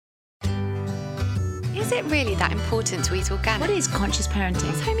Is it really that important to eat organic? What is conscious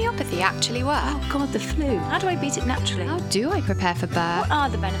parenting? Does homeopathy actually work? Oh God, the flu. How do I beat it naturally? How do I prepare for birth? What are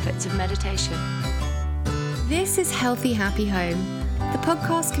the benefits of meditation? This is Healthy Happy Home, the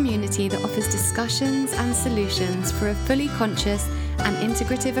podcast community that offers discussions and solutions for a fully conscious and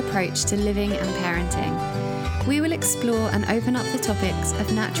integrative approach to living and parenting. We will explore and open up the topics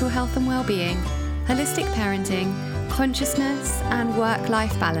of natural health and well-being, holistic parenting, consciousness, and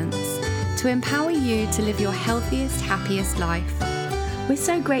work-life balance to empower you to live your healthiest, happiest life. We're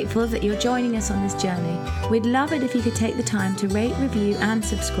so grateful that you're joining us on this journey. We'd love it if you could take the time to rate, review, and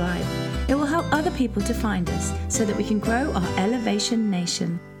subscribe. It will help other people to find us so that we can grow our Elevation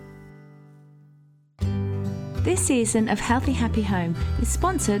Nation. This season of Healthy Happy Home is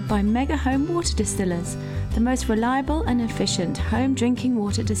sponsored by Mega Home Water Distillers, the most reliable and efficient home drinking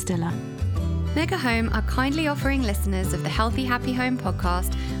water distiller. Mega Home are kindly offering listeners of the Healthy Happy Home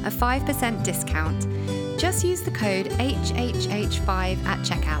podcast a 5% discount. Just use the code HHH5 at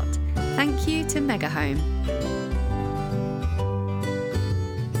checkout. Thank you to Mega Home.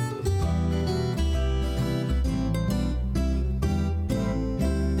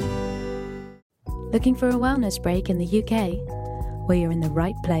 Looking for a wellness break in the UK? Well, you're in the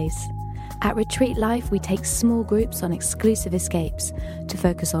right place. At Retreat Life, we take small groups on exclusive escapes to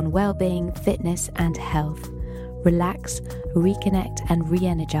focus on well-being, fitness and health. Relax, reconnect and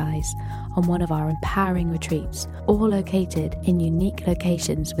re-energize on one of our empowering retreats, all located in unique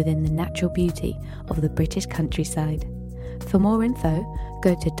locations within the natural beauty of the British countryside. For more info,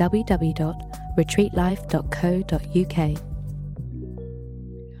 go to www.retreatlife.co.uk.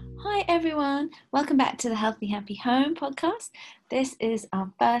 Hi everyone, welcome back to the Healthy Happy Home podcast. This is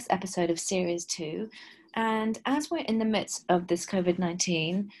our first episode of Series 2, and as we're in the midst of this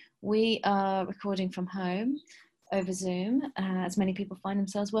COVID-19, we are recording from home over Zoom, as many people find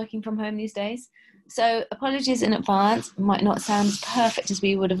themselves working from home these days. So apologies in advance, it might not sound as perfect as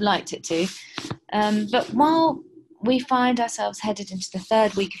we would have liked it to, but while we find ourselves headed into the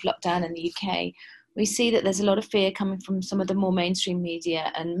third week of lockdown in the UK, we see that there's a lot of fear coming from some of the more mainstream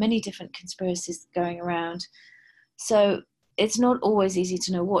media and many different conspiracies going around. So it's not always easy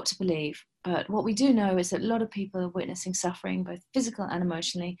to know what to believe. But what we do know is that a lot of people are witnessing suffering, both physical and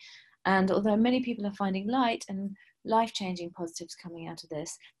emotionally. And although many people are finding light and life-changing positives coming out of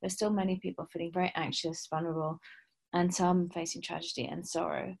this, there's still many people feeling very anxious, vulnerable, and some facing tragedy and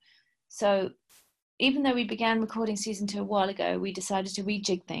sorrow. So even though we began recording season 2 a while ago, we decided to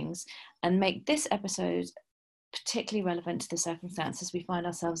rejig things and make this episode particularly relevant to the circumstances we find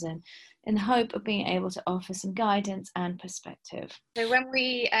ourselves in the hope of being able to offer some guidance and perspective. So when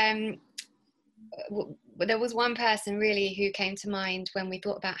we, there was one person really who came to mind when we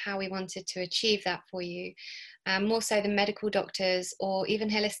thought about how we wanted to achieve that for you, more so than medical doctors or even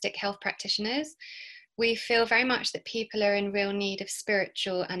holistic health practitioners. We feel very much that people are in real need of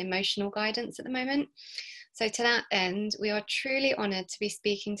spiritual and emotional guidance at the moment. So to that end, we are truly honoured to be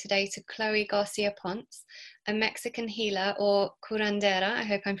speaking today to Chloe Garcia Ponce, a Mexican healer or curandera, I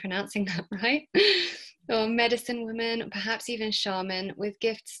hope I'm pronouncing that right, or medicine woman, perhaps even shaman, with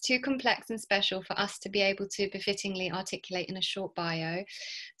gifts too complex and special for us to be able to befittingly articulate in a short bio.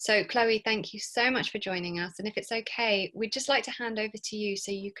 So Chloe, thank you so much for joining us. And if it's okay, we'd just like to hand over to you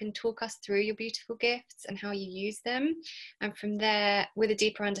so you can talk us through your beautiful gifts and how you use them. And from there, with a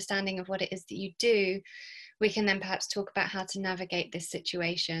deeper understanding of what it is that you do, we can then perhaps talk about how to navigate this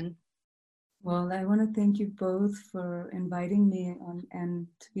situation. Well, I want to thank you both for inviting me on and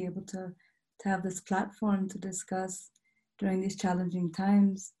to be able to have this platform to discuss during these challenging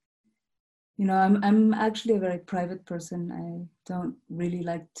times. You know, I'm actually a very private person. I don't really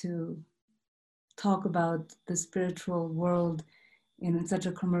like to talk about the spiritual world in such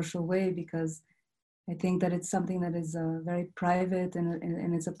a commercial way because I think that it's something that is very private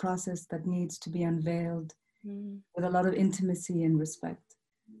and it's a process that needs to be unveiled with a lot of intimacy and respect.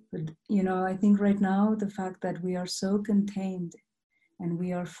 But, you know, I think right now the fact that we are so contained and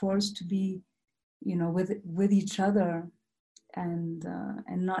we are forced to be, you know, with each other and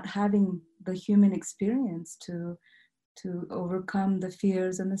not having the human experience to overcome the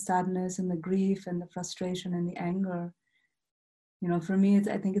fears and the sadness and the grief and the frustration and the anger. You know, for me,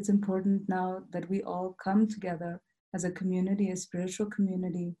 I think it's important now that we all come together as a community, a spiritual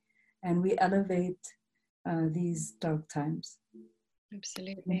community, and we elevate these dark times.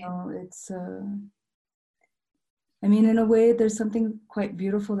 Absolutely. You know, it's, I mean, in a way, there's something quite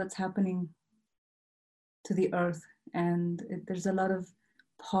beautiful that's happening to the earth. And there's a lot of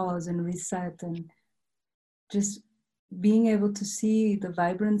pause and reset and just being able to see the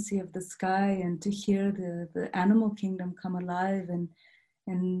vibrancy of the sky and to hear the animal kingdom come alive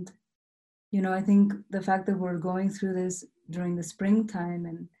and You know, I think the fact that we're going through this during the springtime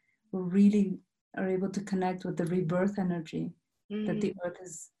and we're really are able to connect with the rebirth energy that the earth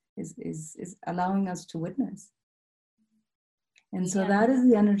is allowing us to witness. And so that is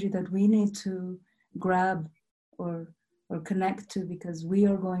the energy that we need to grab or connect to, because we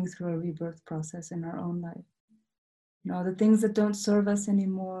are going through a rebirth process in our own life. You know, the things that don't serve us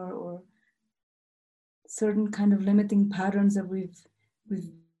anymore, or certain kind of limiting patterns that we've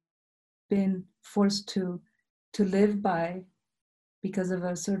been forced to live by because of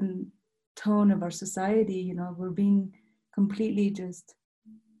a certain tone of our society, you know, we're being completely just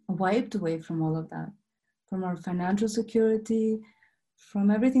wiped away from all of that, from our financial security,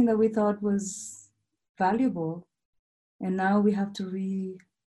 from everything that we thought was valuable. And now we have to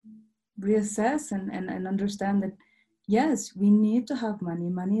reassess and understand that, yes, we need to have money.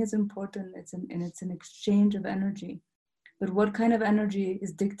 Money is important, and it's an exchange of energy. But what kind of energy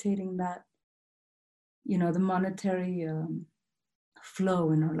is dictating that, you know, the monetary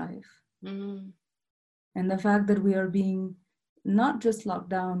flow in our life? And the fact that we are being not just locked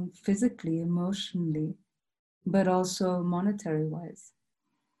down physically, emotionally, but also monetary wise.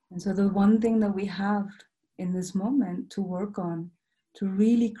 And so the one thing that we have in this moment to work on, to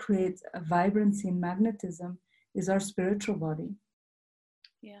really create a vibrancy and magnetism, is our spiritual body.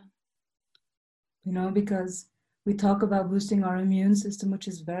 Yeah. You know, because we talk about boosting our immune system, which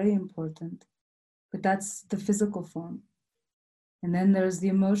is very important, but that's the physical form. And then there's the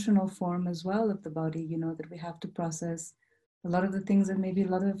emotional form as well of the body, you know, that we have to process a lot of the things that maybe a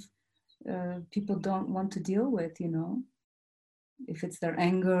lot of people don't want to deal with, you know, if it's their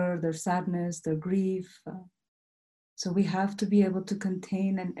anger, their sadness, their grief. So we have to be able to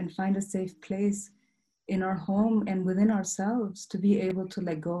contain and find a safe place in our home and within ourselves to be able to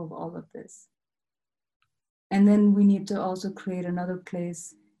let go of all of this. And then we need to also create another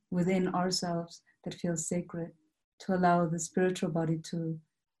place within ourselves that feels sacred, to allow the spiritual body to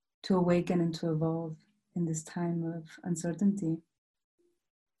awaken and to evolve in this time of uncertainty.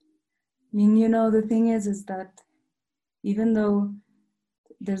 I mean, you know, the thing is that even though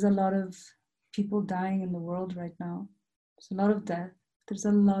there's a lot of people dying in the world right now, there's a lot of death, there's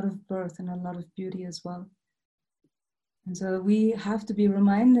a lot of birth and a lot of beauty as well. And so we have to be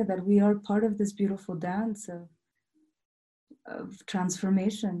reminded that we are part of this beautiful dance of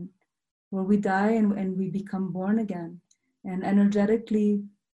transformation, where we die and we become born again. And energetically,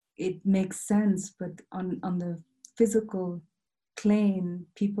 it makes sense, but on the physical plane,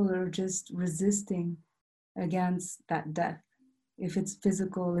 people are just resisting against that death, if it's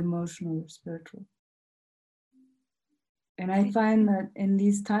physical, emotional, or spiritual. And I find that in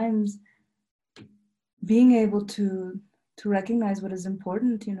these times, being able to recognize what is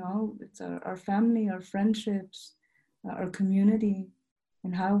important, you know, it's our family, our friendships, our community,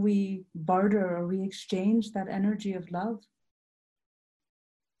 and how we barter or we exchange that energy of love.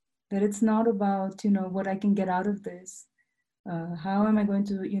 That it's not about, you know, what I can get out of this. How am I going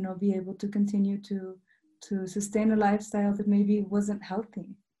to, you know, be able to continue to sustain a lifestyle that maybe wasn't healthy?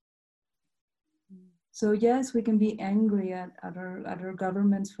 So yes, we can be angry at our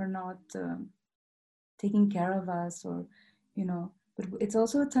governments for not taking care of us, or, you know, but it's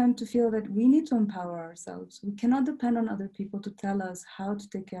also a time to feel that we need to empower ourselves. We cannot depend on other people to tell us how to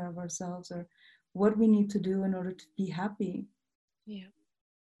take care of ourselves or what we need to do in order to be happy. Yeah.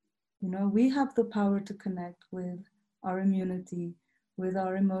 You know, we have the power to connect with our immunity, with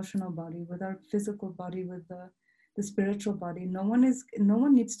our emotional body, with our physical body, with the spiritual body. No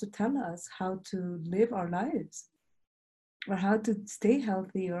one needs to tell us how to live our lives, or how to stay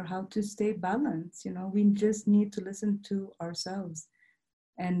healthy, or how to stay balanced. You know, we just need to listen to ourselves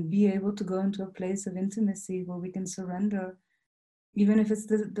and be able to go into a place of intimacy where we can surrender, even if it's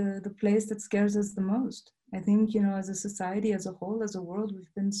the place that scares us the most. I think, you know, as a society, as a whole, as a world,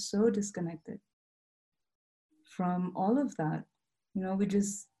 we've been so disconnected from all of that. You know, we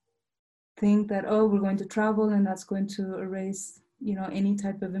just think that, oh, we're going to travel and that's going to erase, you know, any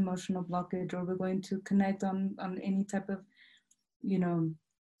type of emotional blockage, or we're going to connect on any type of, you know,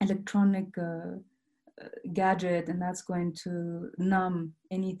 electronic gadget, and that's going to numb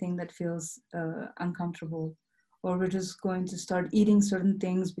anything that feels uncomfortable. Or we're just going to start eating certain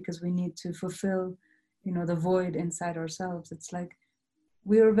things because we need to fulfill, you know, the void inside ourselves. It's like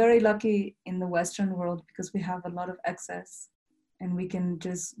we are very lucky in the Western world because we have a lot of excess, and we can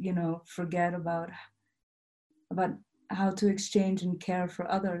just, you know, forget about how to exchange and care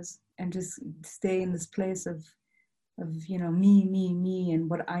for others, and just stay in this place of you know, me and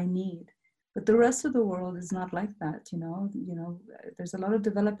what I need. But the rest of the world is not like that. You know, there's a lot of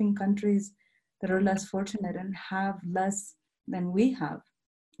developing countries that are less fortunate and have less than we have.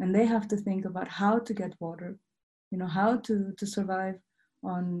 and they have to think about how to get water, you know, how to survive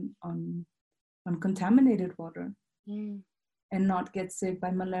on contaminated water and not get sick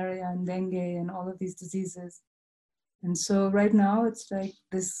by malaria and dengue and all of these diseases. And so right now it's like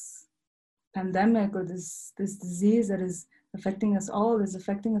this pandemic or this disease that is affecting us all is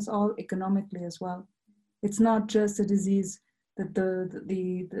affecting us all economically as well. It's not just a disease that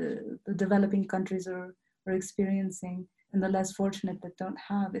the developing countries are experiencing and the less fortunate that don't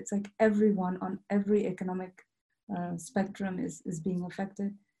have. It's like everyone on every economic spectrum is being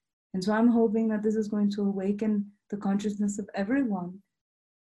affected. And so I'm hoping that this is going to awaken the consciousness of everyone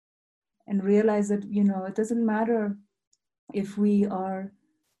and realize that, you know, it doesn't matter if we are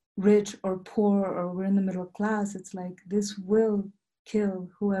rich or poor or we're in the middle class. It's like this will kill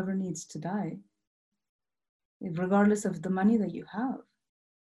whoever needs to die, regardless of the money that you have.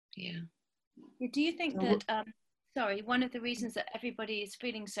 Yeah. Do you think that, one of the reasons that everybody is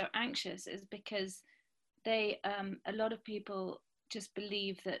feeling so anxious is because they, a lot of people just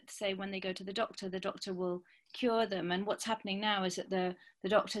believe that, say, when they go to the doctor will cure them. And what's happening now is that the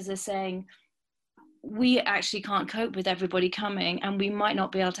doctors are saying, we actually can't cope with everybody coming and we might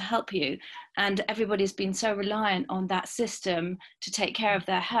not be able to help you. And everybody's been so reliant on that system to take care of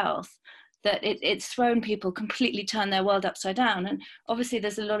their health that it's thrown people, completely turned their world upside down. And obviously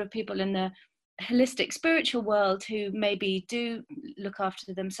there's a lot of people in the holistic spiritual world who maybe do look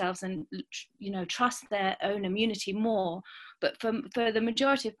after themselves and, you know, trust their own immunity more. But for the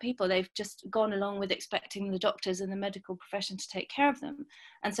majority of people, they've just gone along with expecting the doctors and the medical profession to take care of them.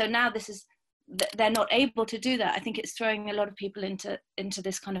 And so now they're not able to do that. I think it's throwing a lot of people into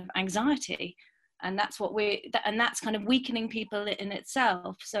this kind of anxiety, and that's that's kind of weakening people in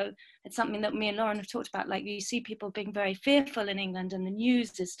itself. So it's something that me and Lauren have talked about. Like, you see people being very fearful in England, and the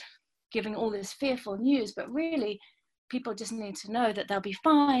news is giving all this fearful news, but really people just need to know that they'll be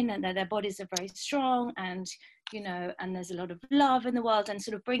fine and that their bodies are very strong, and, you know, and there's a lot of love in the world, and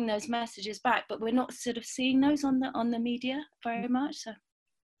sort of bring those messages back. But we're not sort of seeing those on the media very much. So.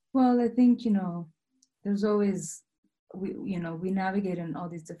 Well, I think, you know, there's always, we navigate in all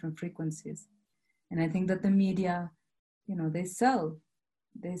these different frequencies. And I think that the media, you know, they sell,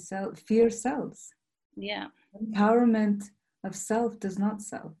 fear sells. Yeah. Empowerment of self does not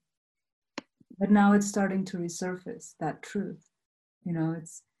sell. But now it's starting to resurface that truth. You know,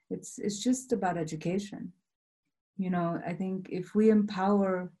 it's just about education. You know, I think if we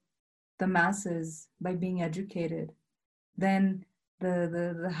empower the masses by being educated, then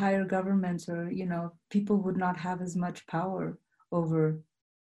the higher governments, or, you know, people would not have as much power over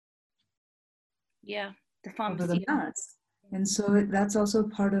the mass. And so that's also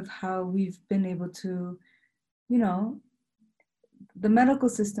part of how we've been able to, you know, the medical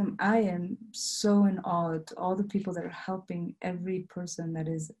system. I am so in awe to all the people that are helping every person that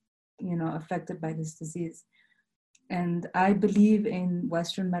is, you know, affected by this disease. And I believe in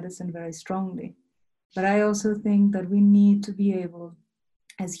Western medicine very strongly. But I also think that we need to be able,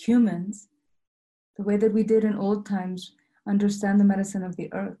 as humans, the way that we did in old times, understand the medicine of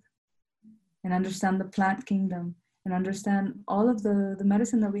the earth and understand the plant kingdom and understand all of the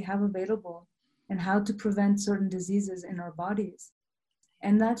medicine that we have available and how to prevent certain diseases in our bodies.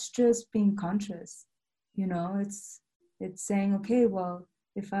 And that's just being conscious. You know, it's saying, okay, well,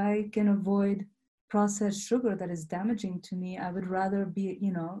 if I can avoid processed sugar that is damaging to me, I would rather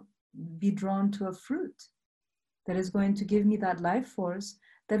be drawn to a fruit that is going to give me that life force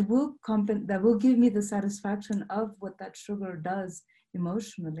that will give me the satisfaction of what that sugar does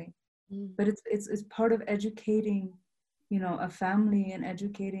emotionally. But it's part of educating, you know, a family and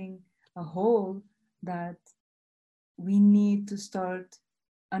educating a whole, that we need to start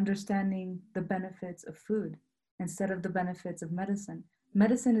understanding the benefits of food instead of the benefits of medicine.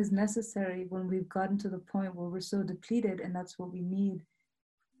 Medicine is necessary when we've gotten to the point where we're so depleted, and that's what we need.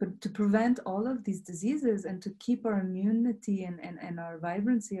 But to prevent all of these diseases and to keep our immunity and our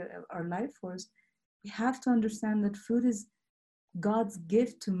vibrancy, our life force, we have to understand that food is God's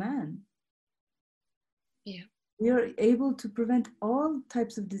gift to man. Yeah. We are able to prevent all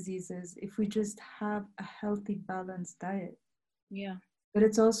types of diseases if we just have a healthy, balanced diet. Yeah. But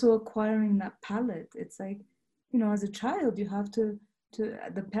it's also acquiring that palate. It's like, you know, as a child, you have to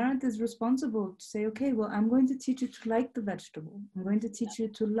the parent is responsible to say, okay, well, I'm going to teach you to like the vegetable. I'm going to teach you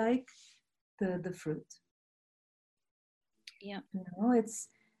to like the fruit. Yeah. You know, it's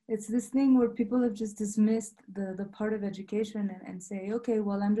this thing where people have just dismissed the part of education and say, okay,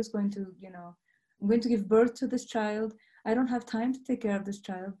 well, I'm just going to, you know, I'm going to give birth to this child. I don't have time to take care of this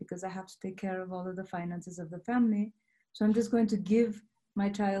child because I have to take care of all of the finances of the family. So I'm just going to give my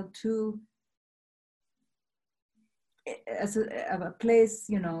child to as a place,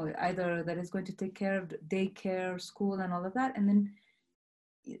 you know, either that is going to take care of daycare, school, and all of that, and then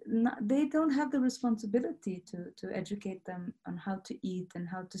they don't have the responsibility to educate them on how to eat and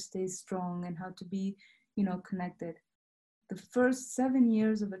how to stay strong and how to be, you know, connected. The first 7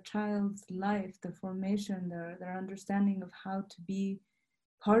 years of a child's life, the formation, their understanding of how to be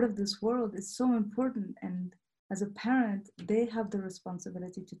part of this world is so important. And as a parent, they have the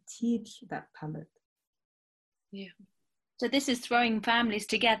responsibility to teach that palette. Yeah. So this is throwing families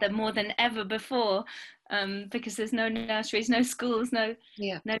together more than ever before, because there's no nurseries, no schools, no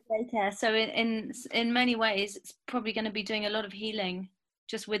daycare. So in many ways, it's probably going to be doing a lot of healing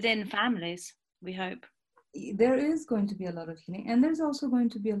just within families, we hope. There is going to be a lot of healing, and there's also going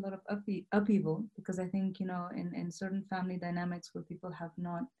to be a lot of upheaval, because I think, you know, in certain family dynamics where people have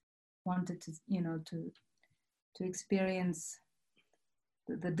not wanted to, you know, to experience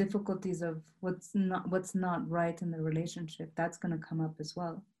the difficulties of what's not right in the relationship, that's going to come up as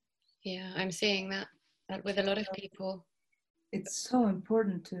well. Yeah, I'm seeing that with a lot of people. It's so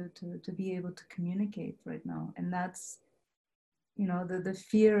important to be able to communicate right now, and that's, you know, the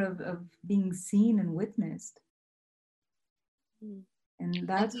fear of being seen and witnessed. And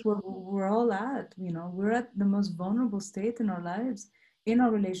that's where we're all at. You know, we're at the most vulnerable state in our lives, in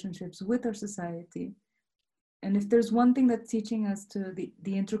our relationships, with our society. And if there's one thing that's teaching us to the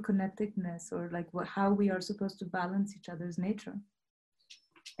interconnectedness, or like how we are supposed to balance each other's nature.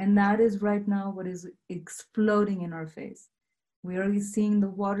 And that is right now what is exploding in our face. We are seeing the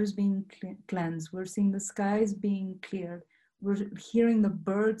waters being cleansed. We're seeing the skies being cleared. We're hearing the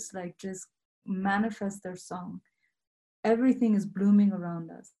birds like just manifest their song. Everything is blooming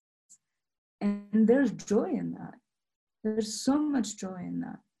around us. And there's joy in that. There's so much joy in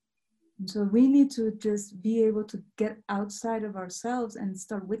that. And so we need to just be able to get outside of ourselves and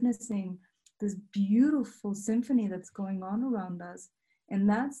start witnessing this beautiful symphony that's going on around us. And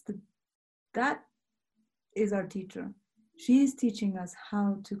that is our teacher. She's teaching us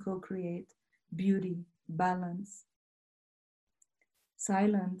how to co-create beauty, balance,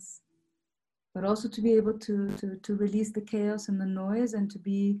 silence, but also to be able to release the chaos and the noise, and to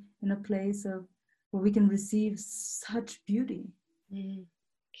be in a place of where we can receive such beauty.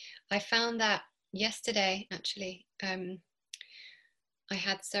 I found that yesterday, actually.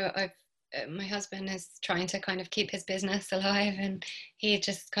 My husband is trying to kind of keep his business alive, and he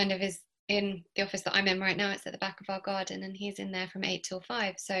just kind of is in the office that I'm in right now. It's at the back of our garden, and he's in there from 8 till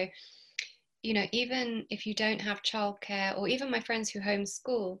 5. So, you know, even if you don't have childcare, or even my friends who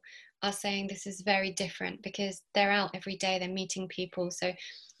homeschool are saying this is very different, because they're out every day, they're meeting people. So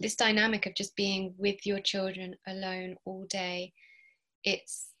this dynamic of just being with your children alone all day, it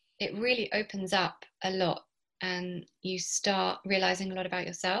really opens up a lot, and you start realizing a lot about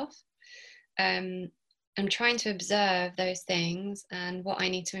yourself. I'm trying to observe those things and what I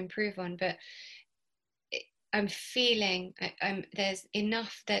need to improve on, but I'm feeling there's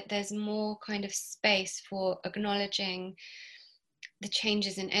enough, that there's more kind of space for acknowledging the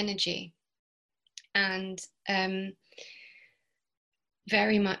changes in energy, and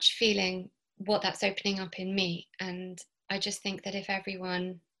very much feeling what that's opening up in me. And I just think that if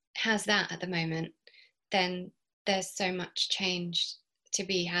everyone has that at the moment, then there's so much change to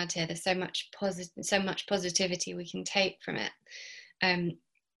be had here. There's so much positivity we can take from it.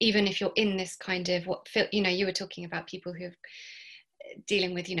 Even if you're in this kind of you were talking about people who are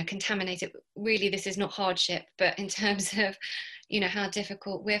dealing with, contaminated. Really, this is not hardship, but in terms of, how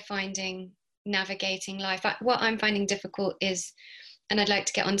difficult we're finding navigating life. What I'm finding difficult is, and I'd like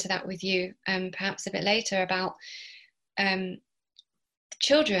to get onto that with you perhaps a bit later, about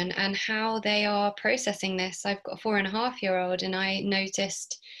children and how they are processing this. I've got a 4.5-year-old, and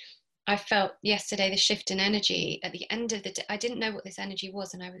I felt yesterday the shift in energy at the end of the day. I didn't know what this energy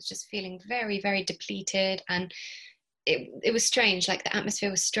was, and I was just feeling very, very depleted, and it was strange. Like, the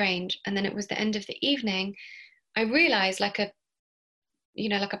atmosphere was strange. And then it was the end of the evening, I realized, like a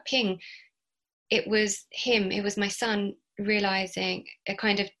ping, it was him, it was my son realizing a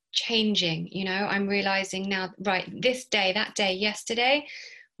kind of changing. I'm realizing now, right, that day yesterday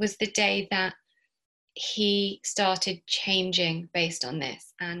was the day that he started changing based on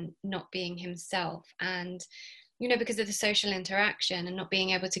this and not being himself. And because of the social interaction and not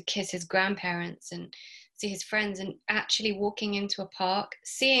being able to kiss his grandparents and see his friends, and actually walking into a park,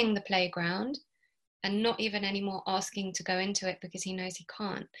 seeing the playground, and not even anymore asking to go into it because he knows he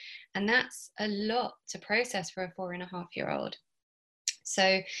can't. And that's a lot to process for a 4.5-year-old.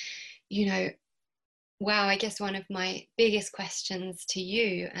 So, wow, I guess one of my biggest questions to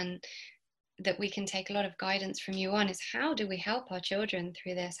you, and that we can take a lot of guidance from you on, is how do we help our children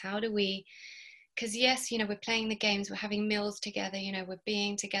through this? How do we because yes, you know, we're playing the games, we're having meals together, you know, we're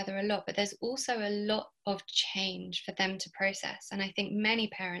being together a lot, but there's also a lot of change for them to process. And I think many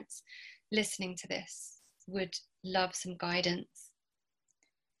parents listening to this would love some guidance.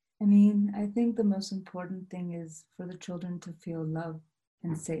 I mean, I think the most important thing is for the children to feel loved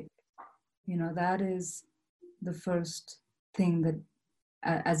and safe. You know, that is the first thing that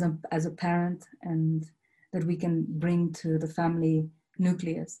as a parent and that we can bring to the family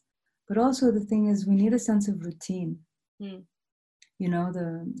nucleus. But also the thing is we need a sense of routine. Mm. You know,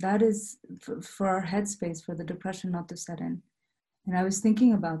 that is for our headspace, for the depression not to set in. And I was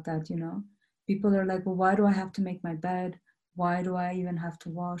thinking about that, you know. People are like, well, why do I have to make my bed? Why do I even have to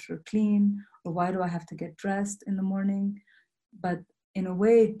wash or clean? Or why do I have to get dressed in the morning? But in a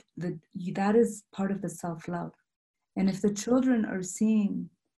way, that is part of the self-love. And if the children are seeing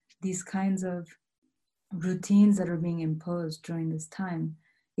these kinds of routines that are being imposed during this time,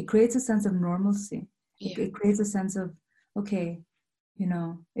 it creates a sense of normalcy. Yeah. It creates a sense of, okay, you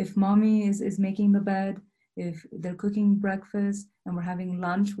know, if mommy is making the bed, if they're cooking breakfast and we're having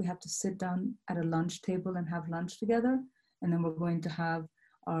lunch, we have to sit down at a lunch table and have lunch together. And then we're going to have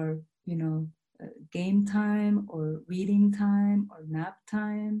our, you know, game time or reading time or nap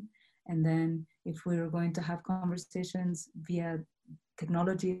time. And then if we're going to have conversations via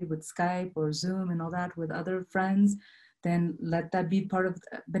technology with Skype or Zoom and all that with other friends, then let that be part of,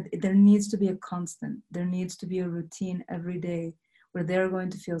 but there needs to be a constant. There needs to be a routine every day where they're going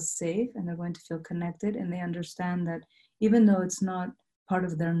to feel safe and they're going to feel connected, and they understand that even though it's not part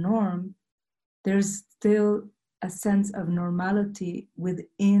of their norm, there's still a sense of normality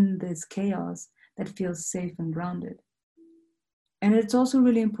within this chaos that feels safe and grounded. And it's also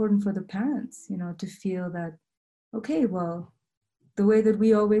really important for the parents, you know, to feel that, okay, well, the way that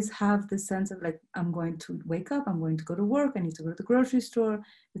we always have this sense of like, I'm going to wake up, I'm going to go to work, I need to go to the grocery store,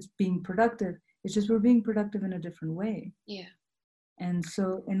 it's being productive. It's just we're being productive in a different way. Yeah. And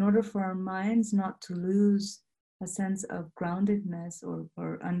so in order for our minds not to lose a sense of groundedness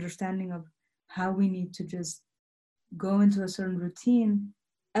or understanding of how we need to just go into a certain routine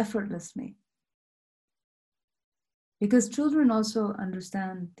effortlessly. Because children also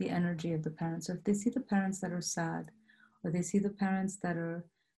understand the energy of the parents. So if they see the parents that are sad, or they see the parents that are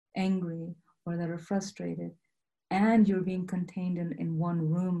angry or that are frustrated, and you're being contained in one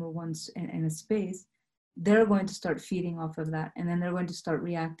room or in a space, they're going to start feeding off of that. And then they're going to start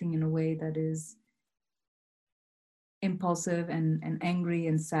reacting in a way that is impulsive and angry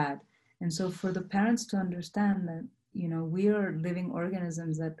and sad. And so for the parents to understand that, you know, we are living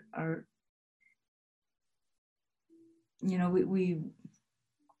organisms that are, you know, we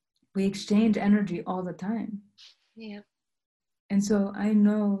exchange energy all the time. Yeah. And so I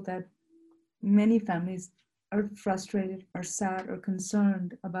know that many families are frustrated, are sad, or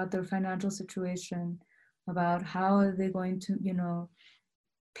concerned about their financial situation, about how are they going to, you know,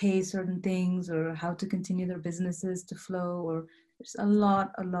 pay certain things or how to continue their businesses to flow, or there's a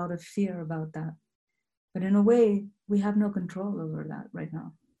lot of fear about that. But in a way, we have no control over that right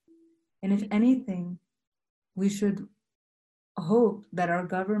now. And if anything, we should hope that our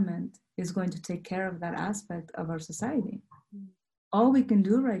government is going to take care of that aspect of our society. All we can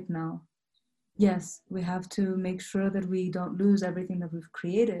do right now, yes, we have to make sure that we don't lose everything that we've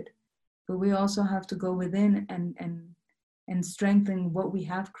created, but we also have to go within and strengthen what we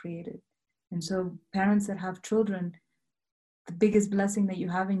have created. And so parents that have children, the biggest blessing that you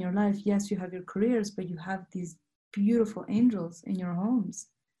have in your life, yes, you have your careers, but you have these beautiful angels in your homes.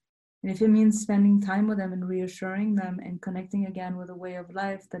 And if it means spending time with them and reassuring them and connecting again with a way of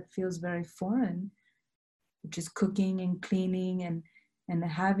life that feels very foreign, which is cooking and cleaning and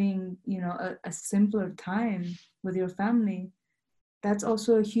having, you know, a simpler time with your family, that's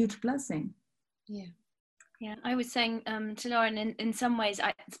also a huge blessing. Yeah. Yeah, I was saying to Lauren, in some ways,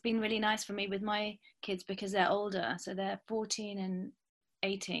 it's been really nice for me with my kids because they're older. So they're 14 and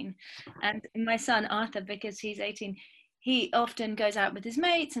 18. And my son, Arthur, because he's 18, he often goes out with his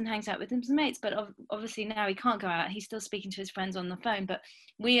mates and hangs out with his mates. But obviously now he can't go out. He's still speaking to his friends on the phone. But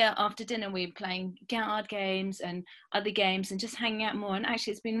we are, after dinner, we're playing card games and other games and just hanging out more. And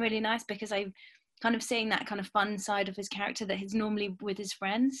actually, it's been really nice because I've kind of seeing that kind of fun side of his character that he's normally with his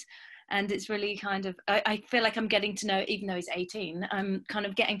friends. And it's really kind of, I feel like I'm getting to know, even though he's 18, I'm kind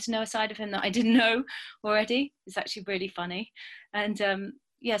of getting to know a side of him that I didn't know already. It's actually really funny. And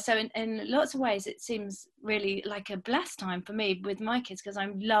yeah, so in lots of ways, it seems really like a blessed time for me with my kids because I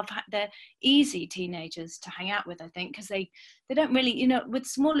love, they're easy teenagers to hang out with, I think, because they don't really, you know, with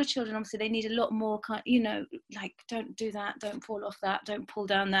smaller children, obviously they need a lot more kind, you know, like don't do that, don't fall off that, don't pull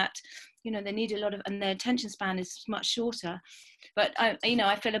down that. you know, they need a lot of, and their attention span is much shorter. But I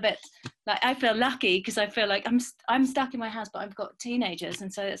feel a bit like, I feel lucky because I feel like I'm stuck in my house, but I've got teenagers,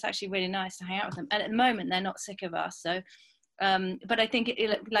 and so it's actually really nice to hang out with them. And at the moment, they're not sick of us. So, but I think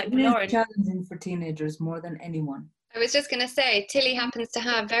like It Lauren, is challenging for teenagers more than anyone. I was just going to say, Tilly happens to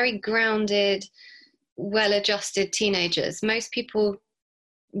have very grounded, well-adjusted teenagers. Most people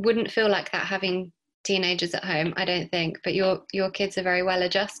wouldn't feel like that having teenagers at home, I don't think, but your kids are very well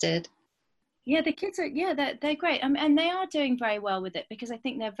adjusted. Yeah, the kids are, yeah, they're great. And they are doing very well with it because I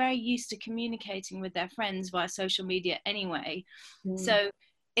think they're very used to communicating with their friends via social media anyway. So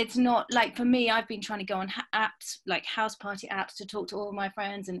it's not like, for me, I've been trying to go on apps, like house party apps, to talk to all my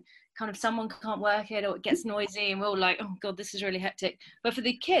friends, and kind of someone can't work it or it gets noisy and we're all like, oh God, this is really hectic. But for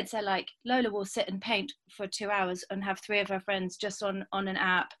the kids, they're like, Lola will sit and paint for 2 hours and have 3 of her friends just on an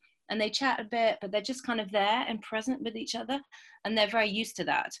app, and they chat a bit, but they're just kind of there and present with each other, and they're very used to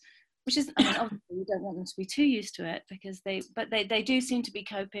that. Which is, I mean, obviously you don't want them to be too used to it, because they do seem to be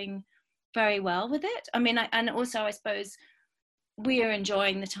coping very well with it. I mean, and also I suppose we are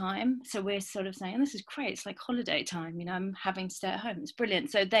enjoying the time, so we're sort of saying, this is great, it's like holiday time, you know, I'm having to stay at home, it's brilliant.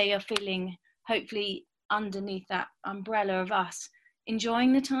 So they are feeling, hopefully underneath that umbrella of us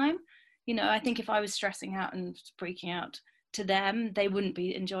enjoying the time. You know, I think if I was stressing out and freaking out to them, they wouldn't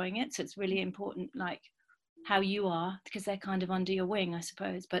be enjoying it. So it's really important, like, how you are, because they're kind of under your wing, I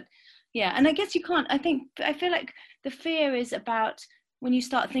suppose. But yeah, and I guess you can't, I feel like the fear is about when you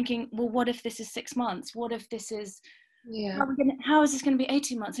start thinking, well, what if this is 6 months, what if this is, how is this going to be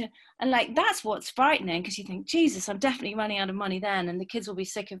 18 months, and like, that's what's frightening, because you think, Jesus, I'm definitely running out of money then, and the kids will be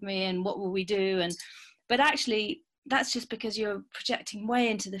sick of me, and what will we do? But actually that's just because you're projecting way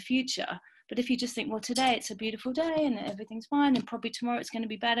into the future. But if you just think, well, today it's a beautiful day and everything's fine, and probably tomorrow it's going to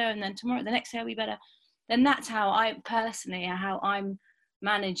be better, and then tomorrow, the next day will be better, then that's how I'm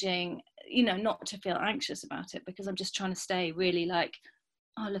managing, you know, not to feel anxious about it, because I'm just trying to stay really like,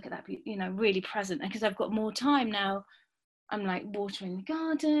 oh, look at that, you know, really present. Because I've got more time now, I'm like watering the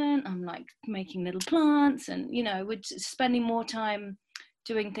garden, I'm like making little plants, and, you know, we're spending more time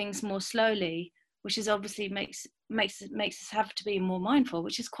doing things more slowly, which is obviously makes us have to be more mindful,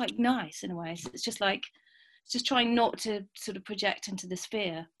 which is quite nice in a way. So it's just like, it's just trying not to sort of project into this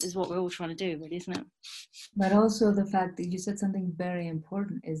fear is what we're all trying to do, really, isn't it? But also the fact that you said something very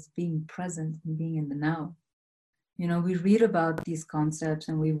important is being present and being in the now. You know, we read about these concepts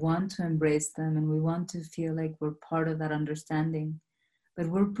and we want to embrace them and we want to feel like we're part of that understanding. But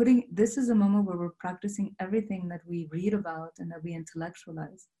this is a moment where we're practicing everything that we read about and that we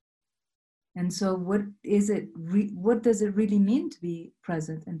intellectualize. And so what does it really mean to be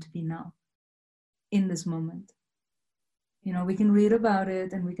present and to be now in this moment? You know, we can read about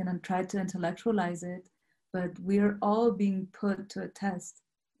it and we can try to intellectualize it, but we are all being put to a test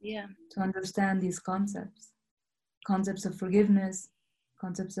to understand these concepts of forgiveness,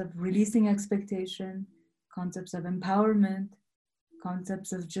 concepts of releasing expectation, concepts of empowerment,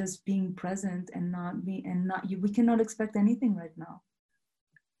 concepts of just being present and we cannot expect anything right now.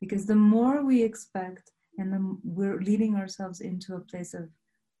 Because the more we expect, and we're leading ourselves into a place of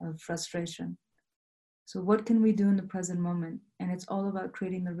frustration. So what can we do in the present moment? And it's all about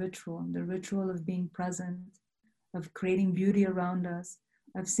creating the ritual of being present, of creating beauty around us,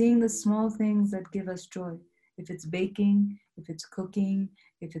 of seeing the small things that give us joy. If it's baking, if it's cooking,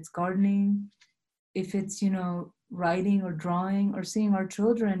 if it's gardening, if it's, you know, writing or drawing, or seeing our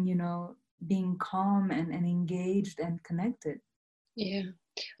children, you know, being calm and engaged and connected. Yeah,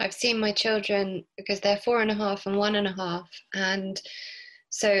 I've seen my children, because they're 4.5 and 1.5, and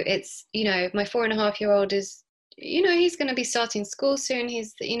so it's, you know, my 4.5-year-old is, you know, he's going to be starting school soon,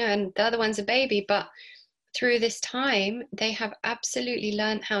 he's, you know, and the other one's a baby, but through this time they have absolutely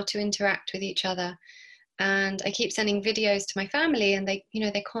learned how to interact with each other. And I keep sending videos to my family, and they, you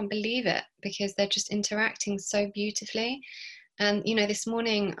know, they can't believe it, because they're just interacting so beautifully. And, you know, this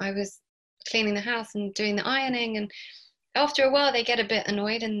morning I was cleaning the house and doing the ironing, and after a while they get a bit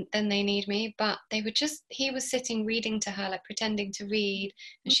annoyed and then they need me, but he was sitting reading to her, like pretending to read,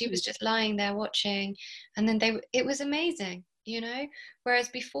 and she was just lying there watching, and then it was amazing, you know. Whereas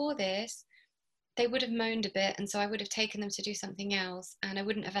before this, they would have moaned a bit, and so I would have taken them to do something else, and I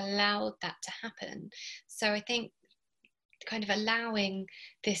wouldn't have allowed that to happen. So I think kind of allowing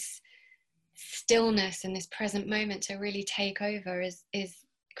this stillness and this present moment to really take over is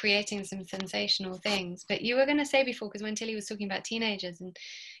creating some sensational things. But you were going to say before, because when Tilly was talking about teenagers, and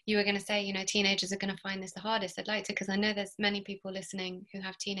you were going to say, you know, teenagers are going to find this the hardest. I'd like to, because I know there's many people listening who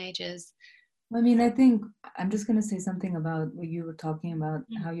have teenagers. I mean, I think I'm just going to say something about what you were talking about,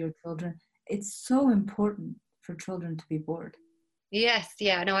 how your children, it's so important for children to be bored. Yes,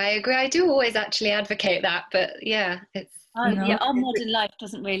 yeah, no, I agree. I do always actually advocate that, but yeah, it's You know, Yeah, our modern life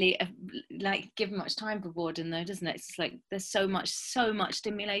doesn't really like give much time for boredom, though, doesn't it? It's like there's so much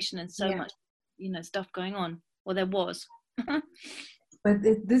stimulation and so yeah, much, stuff going on. Or there was. but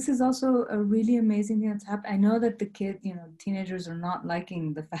this is also a really amazing thing that's happened. I know that the teenagers are not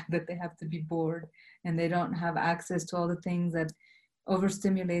liking the fact that they have to be bored and they don't have access to all the things that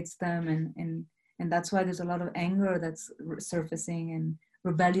overstimulates them, and that's why there's a lot of anger that's surfacing and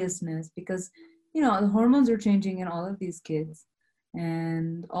rebelliousness, because the hormones are changing in all of these kids,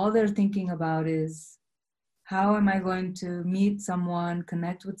 and all they're thinking about is, how am I going to meet someone,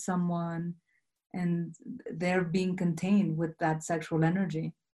 connect with someone, and they're being contained with that sexual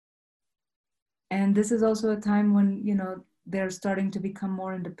energy. And this is also a time when they're starting to become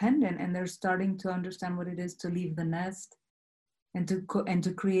more independent, and they're starting to understand what it is to leave the nest and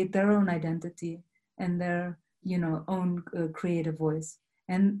to create their own identity and their own creative voice,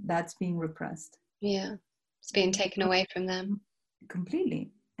 and that's being repressed. yeah, it's being taken away from them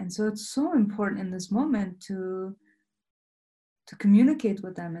Completely. And so it's so important in this moment to communicate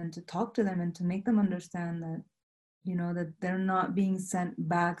with them and to talk to them and to make them understand that that they're not being sent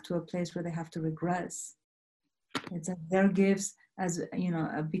back to a place where they have to regress. It's like their gifts as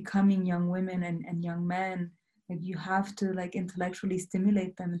becoming young women and young men. Like, you have to like intellectually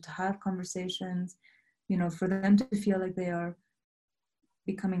stimulate them and to have conversations, for them to feel like they are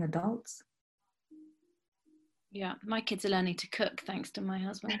becoming adults. Yeah, my kids are learning to cook thanks to my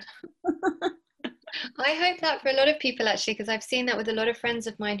husband. I hope that for a lot of people, actually, because I've seen that with a lot of friends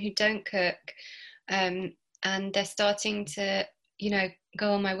of mine who don't cook, and they're starting to,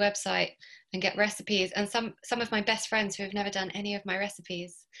 go on my website and get recipes. And some of my best friends who have never done any of my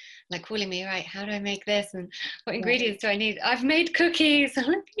recipes, like calling me, right, how do I make this? And what ingredients do I need? I've made cookies. I'm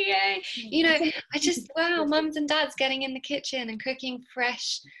like, yay. I just, wow, mums and dads getting in the kitchen and cooking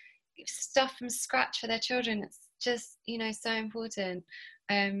fresh stuff from scratch for their children. It's just, so important.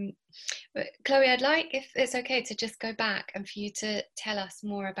 But Chloe, I'd like, if it's okay, to just go back and for you to tell us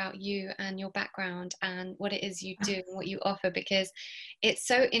more about you and your background and what it is you do and what you offer, because it's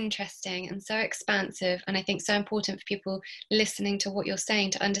so interesting and so expansive, and I think so important for people listening to what you're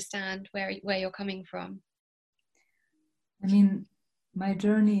saying to understand where you're coming from. I mean, my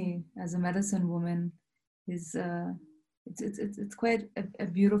journey as a medicine woman is it's quite a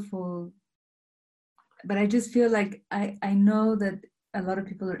beautiful, but I just feel like I know that a lot of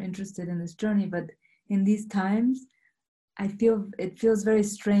people are interested in this journey, but in these times I feel it feels very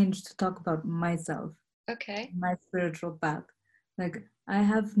strange to talk about myself. Okay. My spiritual path. Like, I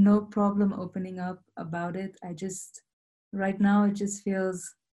have no problem opening up about it. I just, right now, it just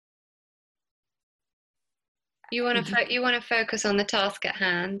feels. You want to focus on the task at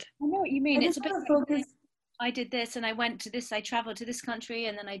hand. I know what you mean. I It's just a bit want to focus. I did this and I went to this, I traveled to this country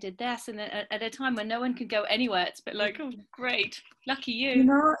and then I did this, and at a time when no one could go anywhere, it's a bit like, oh, great, lucky you.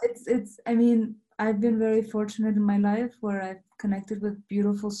 I mean, I've been very fortunate in my life where I've connected with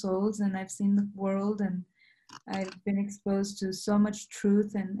beautiful souls, and I've seen the world, and I've been exposed to so much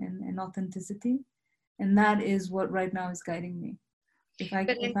truth and authenticity. And that is what right now is guiding me. If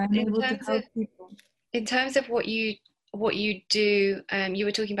I'm able to help people. In terms of what you do, you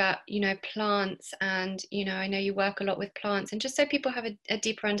were talking about plants, and I know you work a lot with plants, and just so people have a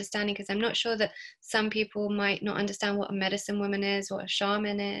deeper understanding, because I'm not sure that some people might not understand what a medicine woman is, what a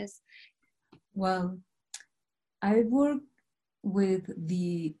shaman is. Well, I work with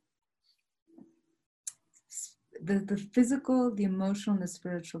the physical, the emotional, and the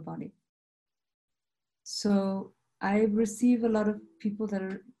spiritual body. So I receive a lot of people that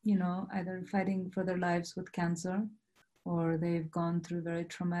are, either fighting for their lives with cancer, or they've gone through very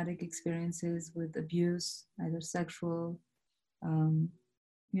traumatic experiences with abuse, either sexual,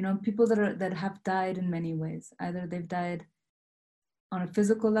 people that have died in many ways. Either they've died on a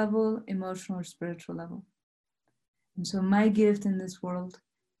physical level, emotional, or spiritual level. And so my gift in this world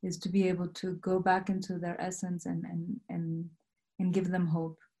is to be able to go back into their essence and give them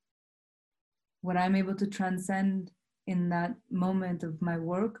hope. What I'm able to transcend in that moment of my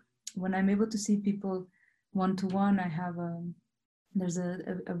work, when I'm able to see people one-to-one, I have there's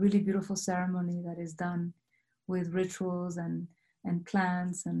a really beautiful ceremony that is done with rituals and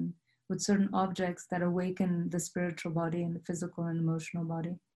plants and with certain objects that awaken the spiritual body and the physical and emotional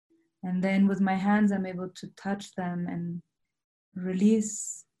body. And then with my hands, I'm able to touch them and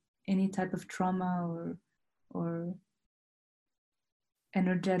release any type of trauma or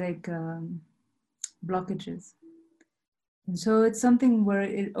energetic blockages. And so it's something where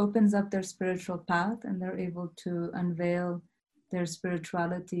it opens up their spiritual path, and they're able to unveil their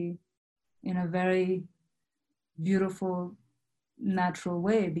spirituality in a very beautiful, natural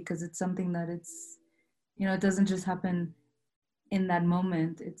way, because it's something that it's, you know, it doesn't just happen in that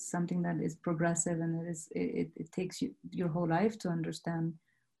moment. It's something that is progressive, and it takes you your whole life to understand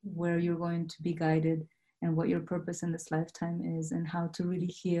where you're going to be guided and what your purpose in this lifetime is, and how to really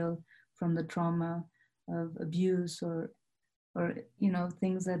heal from the trauma of abuse or you know,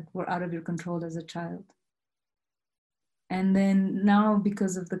 things that were out of your control as a child. And then now,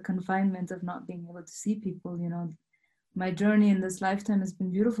 because of the confinement of not being able to see people, you know, my journey in this lifetime has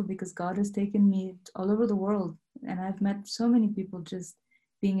been beautiful, because God has taken me all over the world, and I've met so many people, just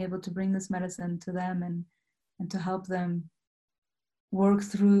being able to bring this medicine to them and to help them work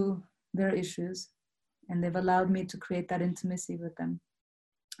through their issues. And they've allowed me to create that intimacy with them.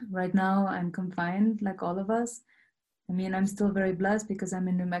 Right now, I'm confined like all of us. I mean, I'm still very blessed because I'm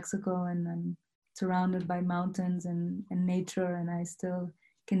in New Mexico and I'm surrounded by mountains and nature, and I still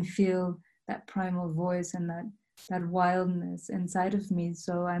can feel that primal voice and that wildness inside of me.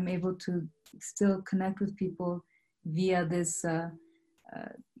 So I'm able to still connect with people via this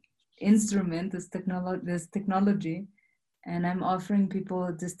instrument, this technology, and I'm offering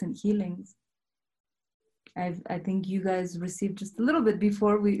people distant healings. I think you guys received just a little bit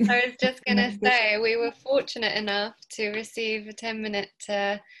before we. I was just going to say, we were fortunate enough to receive a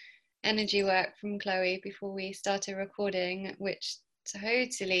 10-minute energy work from Chloe before we started recording, which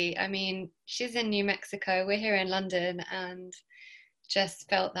totally, I mean, she's in New Mexico, we're here in London, and just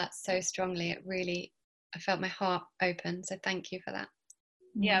felt that so strongly. It really, I felt my heart open. So thank you for that.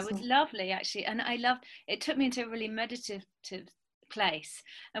 Yeah, it was lovely actually, and I loved it. Took me into a really meditative place,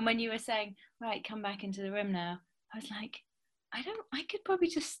 and when you were saying, right, come back into the room now, I was like, I could probably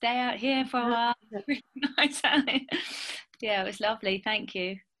just stay out here for a while. Really nice. Yeah, it was lovely. Thank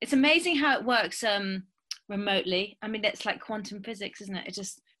you. It's amazing how it works remotely. I mean, it's like quantum physics, isn't it? It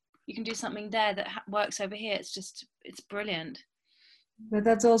just, you can do something there that works over here. It's brilliant. But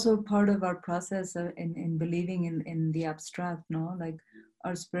that's also part of our process in believing in the abstract, no? Like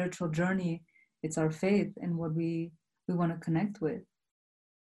our spiritual journey, it's our faith and what we want to connect with.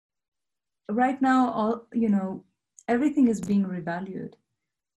 Right now, all, you know, everything is being revalued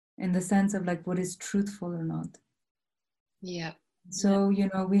in the sense of like what is truthful or not. Yeah. So, you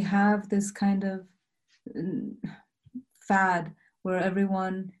know, we have this kind of fad where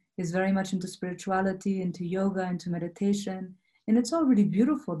everyone is very much into spirituality, into yoga, into meditation. And it's all really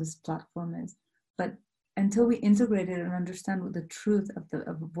beautiful, this platform is. But until we integrate it and understand what the truth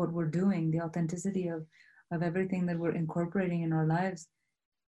of what we're doing, the authenticity of everything that we're incorporating in our lives.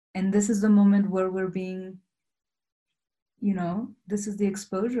 And this is the moment where we're being, you know, this is the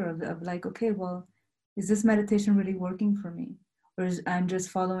exposure of like, okay, well, is this meditation really working for me? Or is I'm just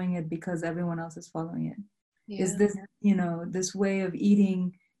following it because everyone else is following it? Yeah. Is this, you know, this way of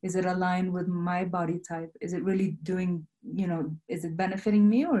eating, is it aligned with my body type? Is it really doing, you know, is it benefiting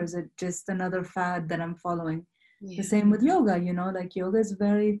me, or is it just another fad that I'm following? Yeah. The same with yoga, you know, like yoga is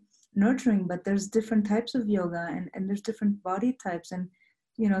very nurturing, but there's different types of yoga and there's different body types, and,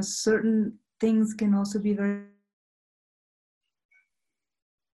 you know, certain things can also be very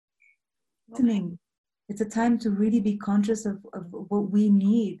listening. It's a time to really be conscious of what we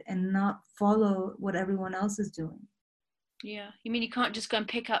need and not follow what everyone else is doing. Yeah, you mean you can't just go and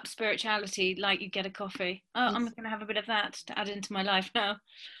pick up spirituality like you get a coffee? Oh, yes. I'm going to have a bit of that to add into my life now.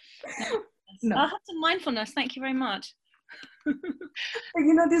 No. I'll have some mindfulness. Thank you very much.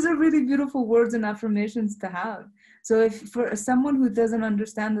 You know, these are really beautiful words and affirmations to have. So if for someone who doesn't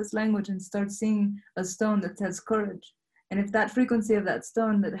understand this language and starts seeing a stone that says courage, and if that frequency of that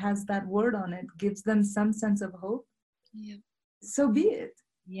stone that has that word on it gives them some sense of hope, yeah, so be it.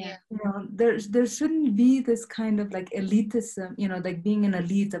 Yeah. You know, there shouldn't be this kind of like elitism, you know, like being an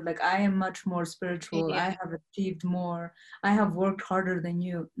elite of like, I am much more spiritual, yeah, I have achieved more, I have worked harder than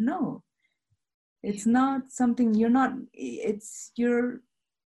you. No, it's not something, you're not, it's you're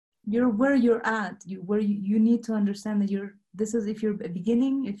where you're at, you need to understand that this is, if you're a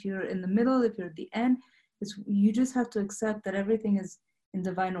beginning, if you're in the middle, if you're at the end, you just have to accept that everything is in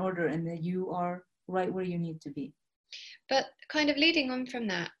divine order and that you are right where you need to be. But kind of leading on from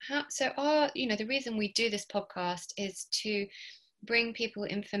that, you know, the reason we do this podcast is to bring people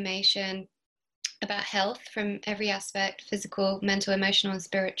information about health from every aspect, physical, mental, emotional, and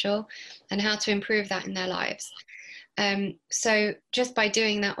spiritual, and how to improve that in their lives. So just by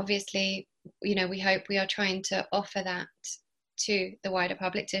doing that, obviously, you know, we hope we are trying to offer that to the wider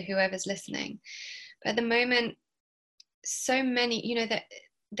public, to whoever's listening. But at the moment, so many, you know, that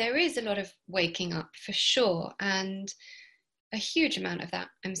there is a lot of waking up for sure, and a huge amount of that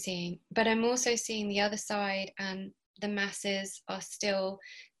I'm seeing, but I'm also seeing the other side, and the masses are still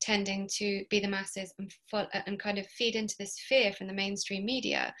tending to be the masses and kind of feed into this fear from the mainstream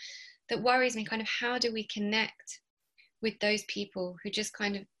media that worries me. Kind of, how do we connect with those people who just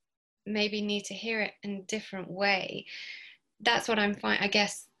kind of maybe need to hear it in a different way? That's what I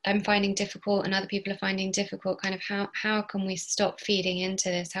guess I'm finding difficult, and other people are finding difficult. Kind of, how can we stop feeding into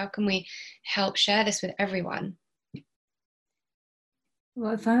this? How can we help share this with everyone?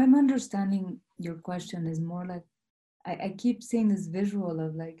 Well, if I'm understanding your question, is more like I keep seeing this visual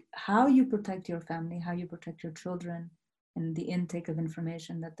of like how you protect your family, how you protect your children, and the intake of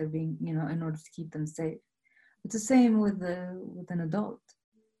information that they're being, you know, in order to keep them safe. It's the same with an adult.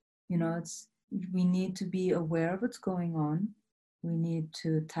 You know, we need to be aware of what's going on. We need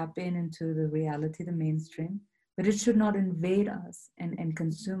to tap into the reality, the mainstream, but it should not invade us and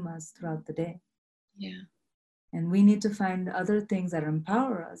consume us throughout the day. Yeah. And we need to find other things that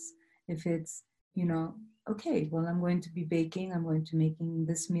empower us. If it's, you know, okay, well, I'm going to be baking, I'm going to making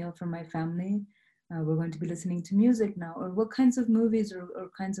this meal for my family. We're going to be listening to music now, or what kinds of movies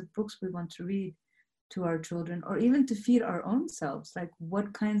or kinds of books we want to read to our children, or even to feed our own selves, like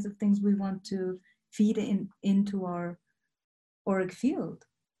what kinds of things we want to feed into our auric field.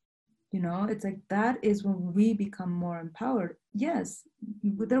 You know, it's like that is when we become more empowered. Yes,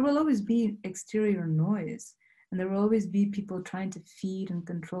 there will always be exterior noise, and there will always be people trying to feed and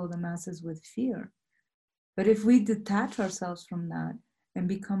control the masses with fear. But if we detach ourselves from that and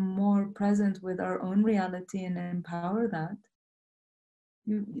become more present with our own reality and empower that,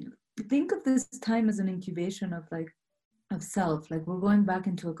 you think of this time as an incubation of self, like we're going back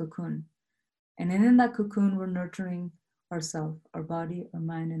into a cocoon. And in that cocoon, we're nurturing ourself, our body, our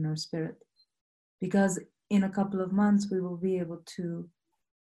mind, and our spirit. Because in a couple of months, we will be able to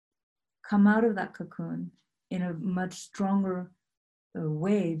come out of that cocoon in a much stronger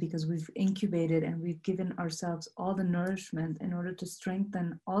way, because we've incubated and we've given ourselves all the nourishment in order to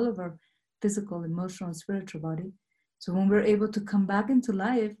strengthen all of our physical, emotional, and spiritual body. So when we're able to come back into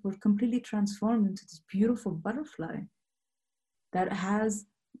life, we're completely transformed into this beautiful butterfly that has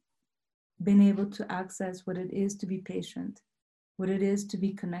been able to access what it is to be patient, what it is to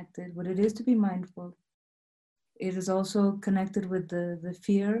be connected, what it is to be mindful. It is also connected with the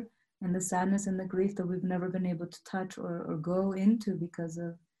fear and the sadness and the grief that we've never been able to touch or go into because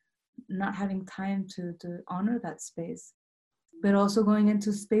of not having time to honor that space. But also going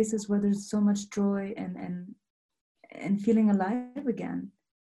into spaces where there's so much joy and feeling alive again.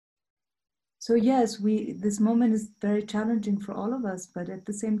 So yes, this moment is very challenging for all of us, but at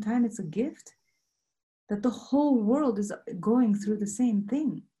the same time, it's a gift that the whole world is going through the same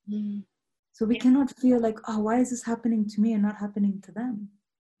thing. Mm. So we cannot feel like, oh, why is this happening to me and not happening to them?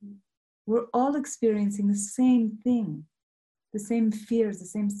 We're all experiencing the same thing, the same fears, the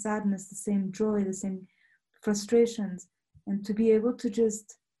same sadness, the same joy, the same frustrations. And to be able to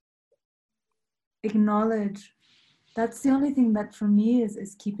just acknowledge, that's the only thing that for me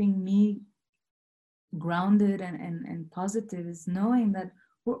is keeping me grounded and positive, is knowing that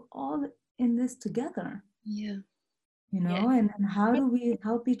we're all in this together. Yeah. You know, and how do we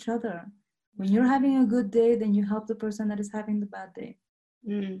help each other? When you're having a good day, then you help the person that is having the bad day.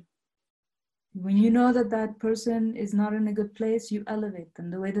 Mm. When you know that that person is not in a good place, you elevate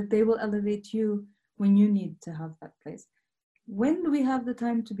them the way that they will elevate you when you need to have that place. When do we have the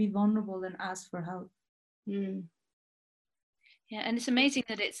time to be vulnerable and ask for help? Mm. Yeah, and it's amazing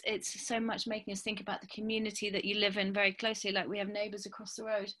that it's so much making us think about the community that you live in very closely. Like we have neighbours across the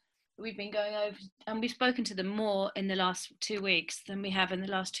road that we've been going over, and we've spoken to them more in the last 2 weeks than we have in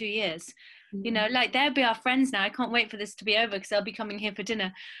the last 2 years. Mm. You know, like they'll be our friends now. I can't wait for this to be over because they'll be coming here for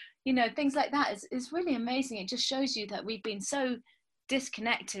dinner. You know, things like that is really amazing. It just shows you that we've been so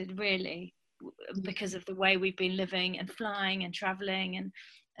disconnected, really, because of the way we've been living and flying and traveling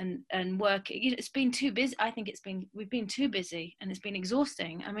and working. You know, it's been too busy. I think we've been too busy, and it's been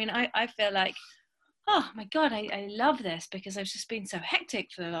exhausting. I mean, I feel like, oh my God, I love this because I've just been so hectic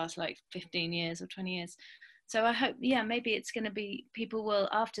for the last like 15 years or 20 years. So I hope, yeah, maybe it's going to be, people will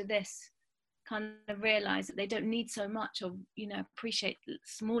after this kind of realize that they don't need so much, or, you know, appreciate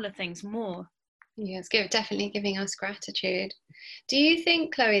smaller things more. Yeah, it's definitely giving us gratitude. Do you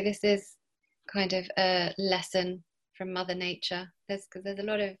think, Chloe, this is kind of a lesson from Mother Nature? Because there's a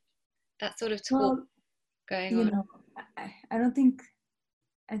lot of that sort of talk going on. You know, I don't think,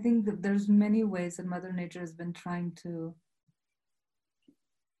 I think that there's many ways that Mother Nature has been trying to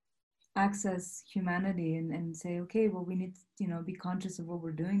access humanity and say, okay, well, we need to, you know, be conscious of what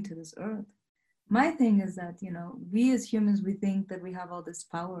we're doing to this earth. My thing is that, you know, we as humans, we think that we have all this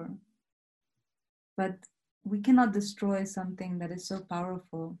power, but we cannot destroy something that is so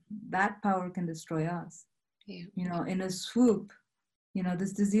powerful. That power can destroy us. Yeah. You know, in a swoop, you know,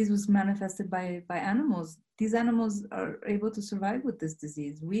 this disease was manifested by animals. These animals are able to survive with this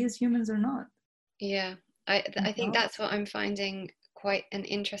disease. We as humans are not. Yeah, I think that's what I'm finding quite an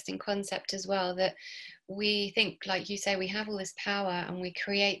interesting concept as well, that we think, like you say, we have all this power and we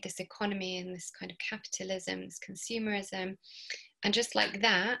create this economy and this kind of capitalism, this consumerism, and just like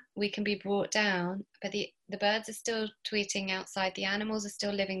that we can be brought down, but the birds are still tweeting outside, the animals are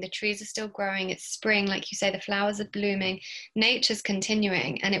still living, the trees are still growing, it's spring, like you say, the flowers are blooming, nature's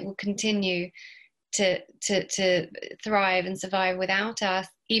continuing, and it will continue to thrive and survive without us,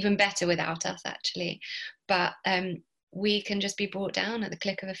 even better without us actually. But we can just be brought down at the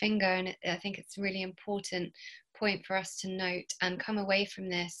click of a finger, and I think it's a really important point for us to note and come away from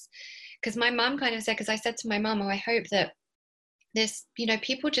this. Because my mum kind of said, because I said to my mum, oh, I hope that this, you know,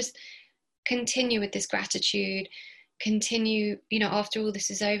 people just continue with this gratitude, continue, you know, after all this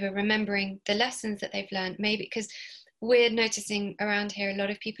is over, remembering the lessons that they've learned, maybe because we're noticing around here a lot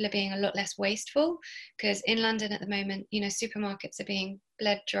of people are being a lot less wasteful, because in London at the moment, you know, supermarkets are being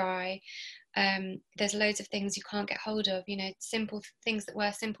bled dry. There's loads of things you can't get hold of, you know, simple things that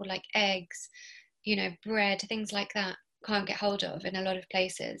were simple like eggs, you know, bread, things like that can't get hold of in a lot of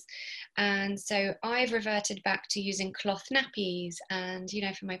places. And so I've reverted back to using cloth nappies and, you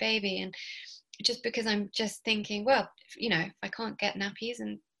know, for my baby, and just because I'm just thinking, well, you know, if I can't get nappies,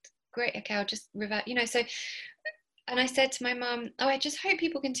 and great, okay, I'll just revert, you know. So, and I said to my mum, oh, I just hope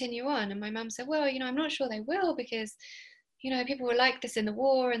people continue on. And my mum said, well, you know, I'm not sure they will, because, you know, people were like this in the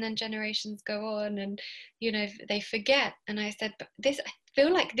war, and then generations go on and, you know, they forget. And I said, but this, I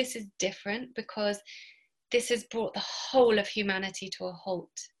feel like this is different, because this has brought the whole of humanity to a halt.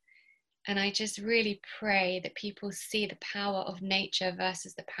 And I just really pray that people see the power of nature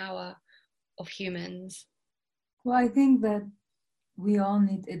versus the power of humans. Well, I think that we all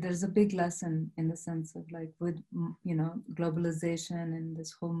need, there's a big lesson in the sense of like with, you know, globalization and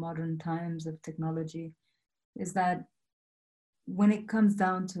this whole modern times of technology, is that when it comes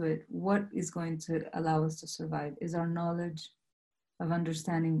down to it, what is going to allow us to survive is our knowledge of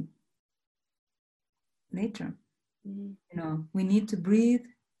understanding nature. You know, we need to breathe.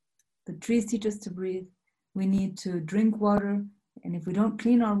 The trees teach us to breathe. We need to drink water. And if we don't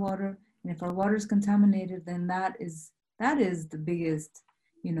clean our water, and if our water is contaminated, then that is the biggest,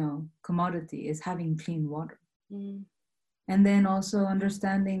 you know, commodity, is having clean water. And then also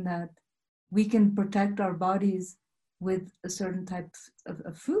understanding that we can protect our bodies with a certain type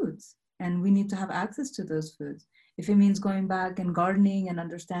of foods, and we need to have access to those foods. If it means going back and gardening and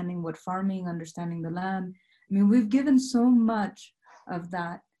understanding what farming, understanding the land. I mean, we've given so much of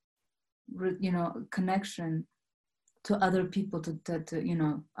that, you know, connection to other people to you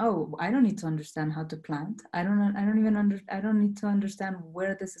know, oh, I don't need to understand how to plant. I don't need to understand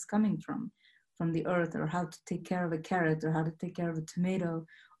where this is coming from the earth, or how to take care of a carrot, or how to take care of a tomato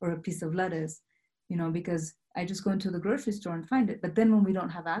or a piece of lettuce, you know, because I just go into the grocery store and find it. But then when we don't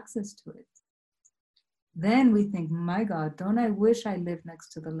have access to it, then we think, my God, don't I wish I lived next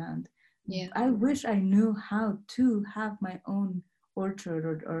to the land? Yeah. I wish I knew how to have my own orchard,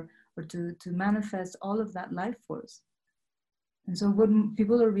 or to manifest all of that life force. And so what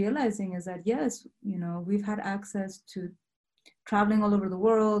people are realizing is that, yes, you know, we've had access to traveling all over the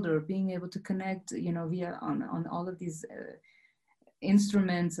world, or being able to connect, you know, via on all of these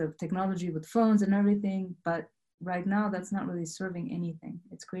instruments of technology with phones and everything. But right now, that's not really serving anything.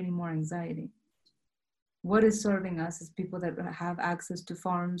 It's creating more anxiety. What is serving us is people that have access to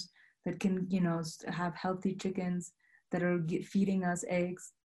farms, that can, you know, have healthy chickens, that are feeding us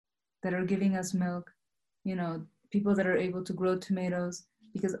eggs, that are giving us milk, you know, people that are able to grow tomatoes,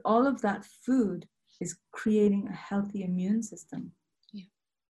 because all of that food is creating a healthy immune system. Yeah.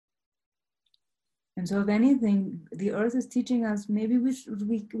 And so if anything, the earth is teaching us, maybe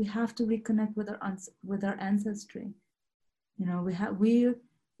we have to reconnect with our ancestry. You know,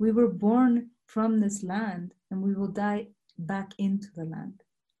 we were born from this land, and we will die back into the land.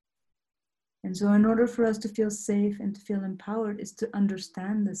 And so in order for us to feel safe and to feel empowered, is to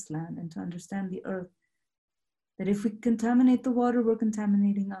understand this land and to understand the earth. That if we contaminate the water, we're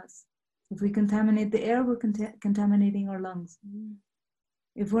contaminating us. If we contaminate the air, we're contaminating our lungs.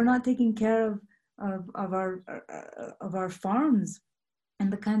 If we're not taking care of our farms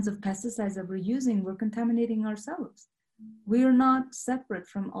and the kinds of pesticides that we're using, we're contaminating ourselves. We are not separate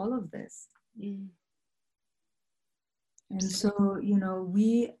from all of this. And so, you know,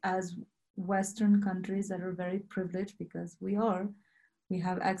 we as Western countries that are very privileged, because we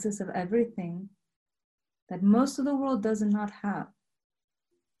have access of everything that most of the world does not have.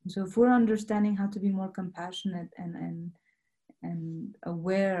 So if we're understanding how to be more compassionate and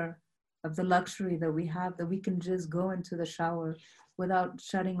aware of the luxury that we have, that we can just go into the shower without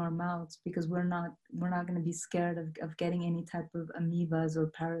shutting our mouths, because we're not going to be scared of getting any type of amoebas or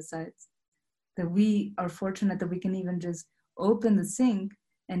parasites. That we are fortunate that we can even just open the sink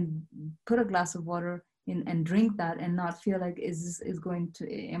and put a glass of water in and drink that and not feel like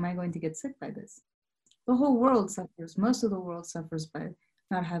am I going to get sick by this? The whole world suffers. Most of the world suffers by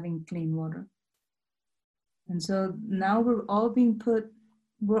not having clean water. And so now we're all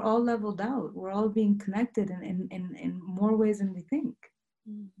leveled out. We're all being connected in more ways than we think.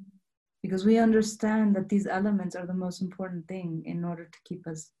 Mm-hmm. Because we understand that these elements are the most important thing in order to keep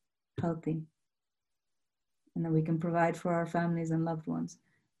us healthy. And that we can provide for our families and loved ones.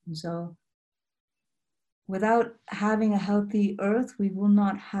 And so without having a healthy earth, we will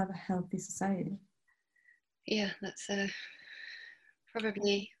not have a healthy society. Yeah, that's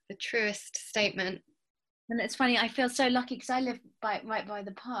probably the truest statement. And it's funny, I feel so lucky because I live right by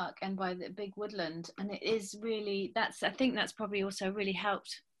the park and by the big woodland, and it is really, I think that's probably also really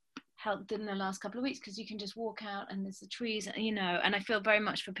helped in the last couple of weeks, because you can just walk out and there's the trees, you know, and I feel very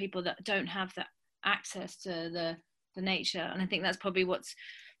much for people that don't have that access to the nature. And I think that's probably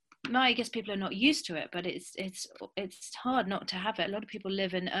I guess people are not used to it, but it's hard not to have it. A lot of people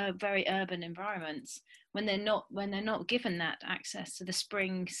live in very urban environments when they're not given that access to the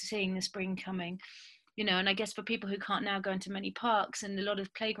spring, seeing the spring coming, you know. And I guess for people who can't now go into many parks and a lot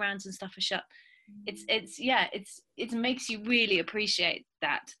of playgrounds and stuff are shut, it makes you really appreciate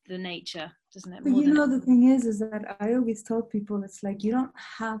the nature, doesn't it? But you know, the thing is that I always tell people, it's like, you don't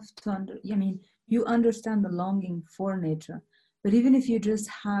have to you understand the longing for nature, but even if you just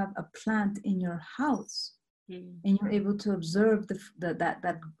have a plant in your house and you're able to observe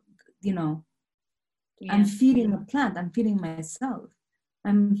that you know, yeah. I'm feeding a plant, I'm feeding myself,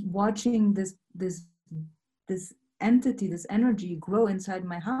 I'm watching this entity, this energy grow inside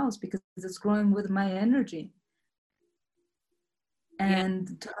my house because it's growing with my energy.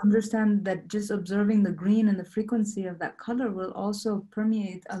 And to understand that just observing the green and the frequency of that color will also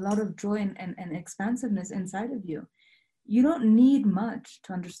permeate a lot of joy and expansiveness inside of you. You don't need much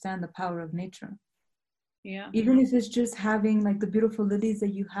to understand the power of nature. Yeah. Even if it's just having like the beautiful lilies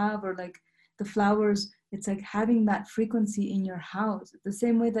that you have, or like the flowers, it's like having that frequency in your house. The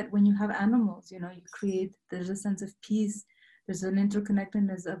same way that when you have animals, you know, there's a sense of peace, there's an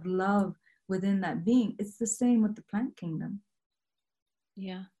interconnectedness of love within that being. It's the same with the plant kingdom.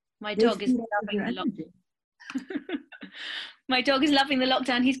 Yeah. My dog is loving the lockdown. My dog is loving the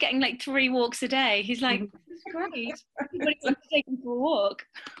lockdown. He's getting like 3 walks a day. He's like, this is great. Everybody wants to take him for a walk.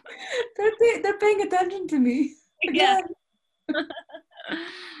 They're paying attention to me. Yeah.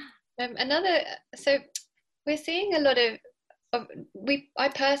 So we're seeing a lot of I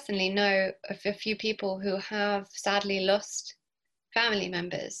personally know of a few people who have sadly lost family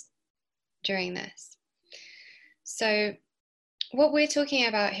members during this. So what we're talking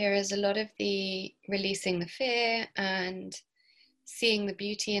about here is a lot of the releasing the fear and seeing the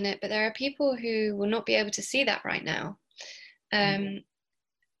beauty in it, but there are people who will not be able to see that right now. And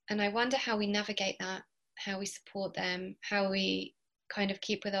I wonder how we navigate that, how we support them, how we kind of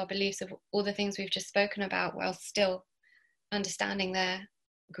keep with our beliefs of all the things we've just spoken about while still understanding their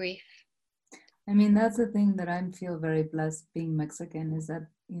grief. I mean, that's the thing that I feel very blessed being Mexican, is that,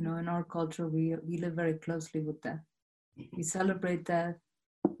 you know, in our culture, we live very closely with death. We celebrate death.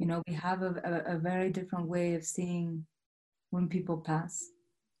 You know, we have a very different way of seeing when people pass.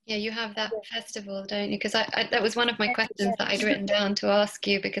 Yeah, you have that festival, don't you? Because I that was one of my questions that I'd written down to ask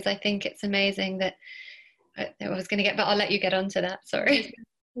you, because I think it's amazing that I was going to get, but I'll let you get onto that. Sorry.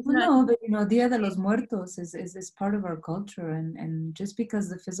 Well, no, but you know, Dia de los Muertos is part of our culture, and just because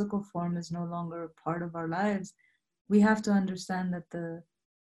the physical form is no longer part of our lives, we have to understand that the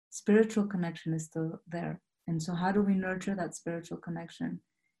spiritual connection is still there. And so how do we nurture that spiritual connection?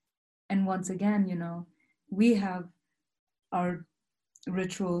 And once again, you know, we have our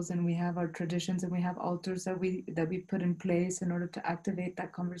rituals and we have our traditions and we have altars that we put in place in order to activate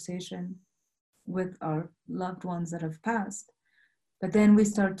that conversation with our loved ones that have passed. But then we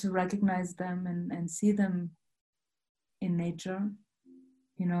start to recognize them and see them in nature,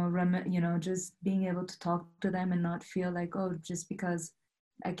 you know, just being able to talk to them and not feel like, oh, just because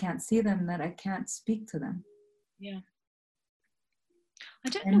I can't see them, that I can't speak to them. Yeah. I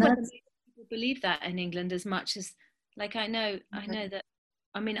don't know whether people believe that in England as much as, like, I know that,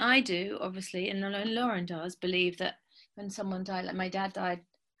 I mean, I do, obviously, and Lauren does believe that when someone died, like my dad died,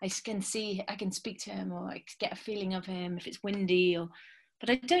 I can speak to him, or I get a feeling of him if it's windy,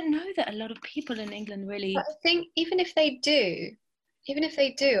 but I don't know that a lot of people in England really. But I think even if they do, even if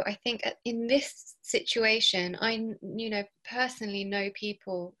they do, I think in this situation, I personally know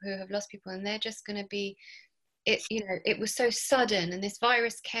people who have lost people, and they're just going to be, it was so sudden, and this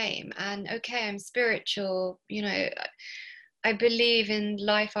virus came, and okay, I'm spiritual, I believe in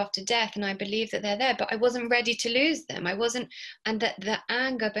life after death, and I believe that they're there, but I wasn't ready to lose them. I wasn't, and that the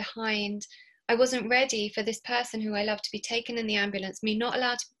anger behind, I wasn't ready for this person who I love to be taken in the ambulance, me not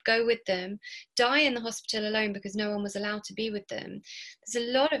allowed to go with them, die in the hospital alone because no one was allowed to be with them. There's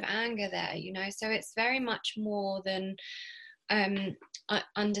a lot of anger there, so it's very much more than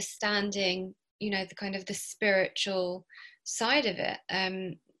understanding, the kind of the spiritual side of it.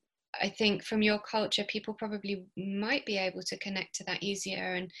 I think from your culture, people probably might be able to connect to that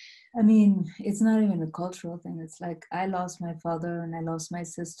easier. And I mean, it's not even a cultural thing. It's like I lost my father and I lost my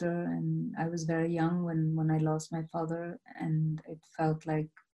sister, and I was very young when I lost my father, and it felt like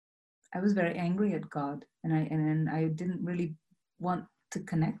I was very angry at God, and I didn't really want to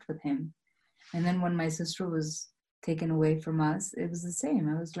connect with him. And then when my sister was taken away from us, it was the same.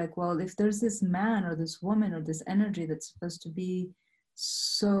 I was like, well, if there's this man or this woman or this energy that's supposed to be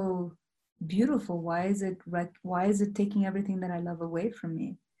so beautiful, why is it taking everything that I love away from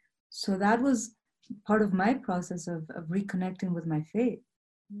me? So that was part of my process of reconnecting with my faith.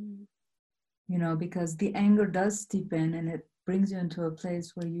 Because the anger does steep in, and it brings you into a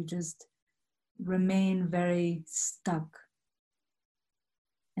place where you just remain very stuck.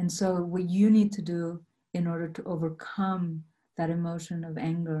 And so what you need to do in order to overcome that emotion of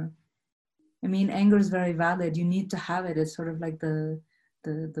anger, I mean, anger is very valid. You need to have it. It's sort of like the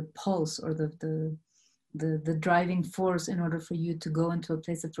pulse, or the driving force in order for you to go into a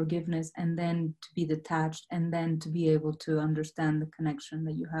place of forgiveness, and then to be detached, and then to be able to understand the connection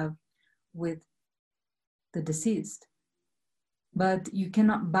that you have with the deceased. But you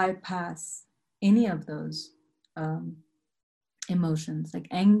cannot bypass any of those emotions. Like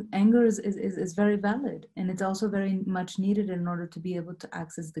anger is very valid, and it's also very much needed in order to be able to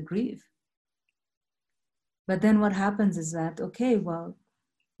access the grief. But then what happens is that, okay, well,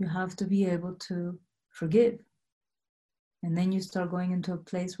 you have to be able to forgive. And then you start going into a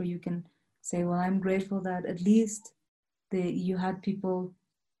place where you can say, well, I'm grateful that at least you had people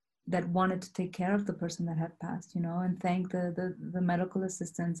that wanted to take care of the person that had passed, and thank the medical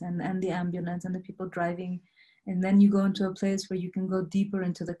assistants and the ambulance and the people driving. And then you go into a place where you can go deeper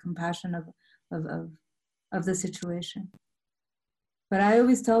into the compassion of the situation. But I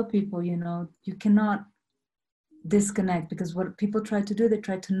always tell people, you cannot disconnect, because what people try to do, they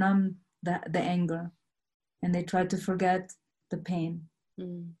try to numb the anger, and they try to forget the pain.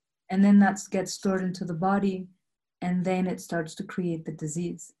 And then that gets stored into the body, and then it starts to create the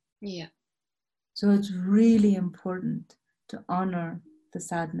disease. Yeah. So it's really important to honor the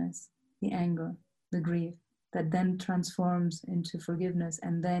sadness, the anger, the grief, that then transforms into forgiveness,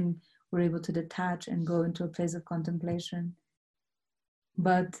 and then we're able to detach and go into a place of contemplation.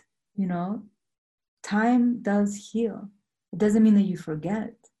 But, time does heal. It doesn't mean that you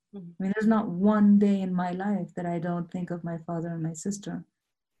forget. I mean, there's not one day in my life that I don't think of my father and my sister,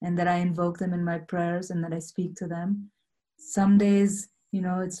 and that I invoke them in my prayers, and that I speak to them. Some days,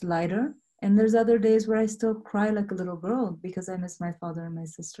 it's lighter, and there's other days where I still cry like a little girl because I miss my father and my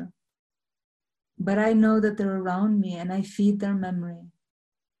sister. But I know that they're around me, and I feed their memory.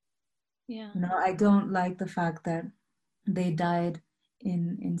 Yeah. I don't like the fact that they died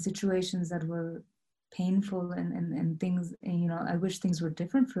in situations that were painful and things, and, I wish things were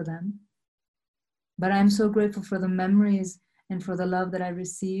different for them. But I'm so grateful for the memories and for the love that I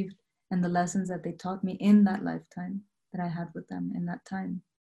received and the lessons that they taught me in that lifetime that I had with them in that time.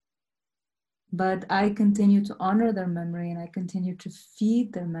 But I continue to honor their memory, and I continue to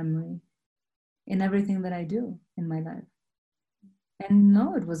feed their memory in everything that I do in my life. And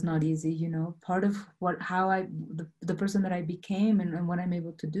no, it was not easy, part of the person that I became and what I'm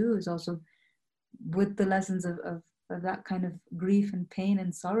able to do is also with the lessons of that kind of grief and pain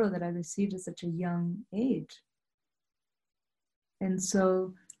and sorrow that I received at such a young age. And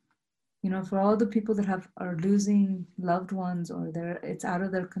so, for all the people that are losing loved ones, or it's out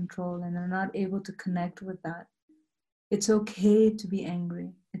of their control and they're not able to connect with that, it's okay to be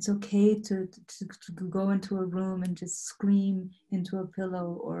angry. It's okay to go into a room and just scream into a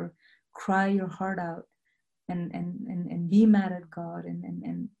pillow, or cry your heart out and be mad at God.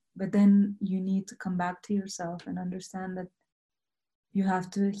 But then you need to come back to yourself and understand that you have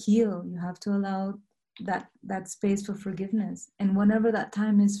to heal. You have to allow that space for forgiveness. And whenever that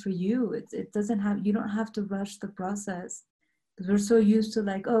time is for you, you don't have to rush the process. Because we're so used to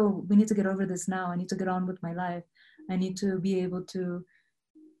like, oh, we need to get over this now. I need to get on with my life. I need to be able to,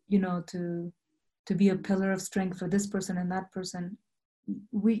 to be a pillar of strength for this person and that person.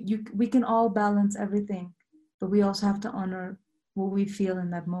 we can all balance everything, but we also have to honor what we feel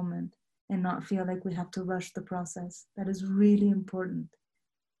in that moment and not feel like we have to rush the process. That is really important.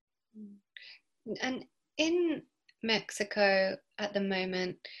 And in Mexico at the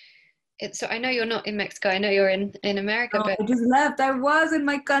moment, so I know you're not in Mexico, I know you're in America, No, but I just left. I was in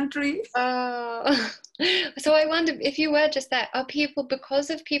my country. so I wonder if you were just there, are people, because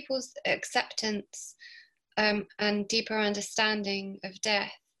of people's acceptance and deeper understanding of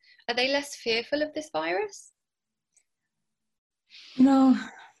death, are they less fearful of this virus? You know,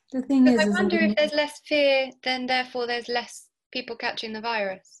 the thing Because is I wonder that if there's less fear, then therefore there's less people catching the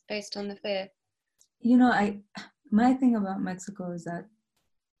virus based on the fear. you know, my thing about Mexico is that,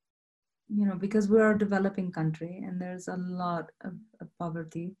 you know, because we're a developing country and there's a lot of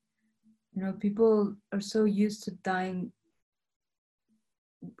poverty, you know, people are so used to dying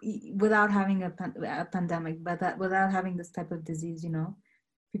without having a pandemic, but that without having this type of disease, you know.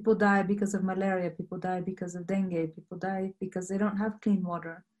 People die because of malaria, people die because of dengue, people die because they don't have clean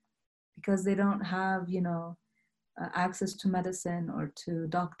water, because they don't have, you know, access to medicine or to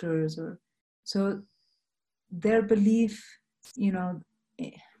doctors, or so their belief, you know,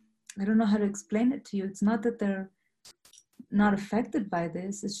 I don't know how to explain it to you. It's not that they're not affected by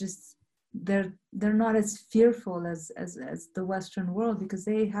this, it's just they're not as fearful as the Western world, because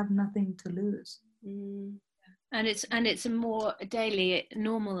they have nothing to lose. And it's a more daily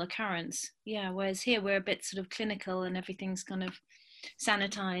normal occurrence, whereas here we're a bit sort of clinical and everything's kind of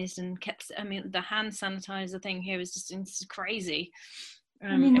sanitized and kept. I mean, the hand sanitizer thing here is just it's crazy.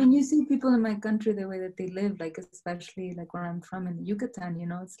 I mean, when you see people in my country, the way that they live, like especially like where I'm from in Yucatan, you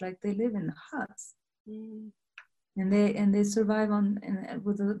know, it's like they live in huts. And they survive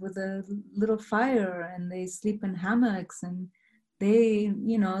with a little fire, and they sleep in hammocks, and they,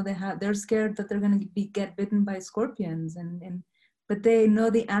 you know, they're scared that they're going to get bitten by scorpions, but they know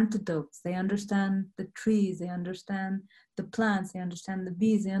the antidotes. They understand the trees, they understand the plants, they understand the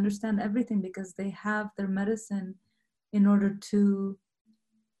bees, they understand everything, because they have their medicine in order to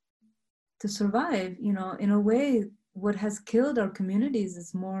survive. You know, in a way, what has killed our communities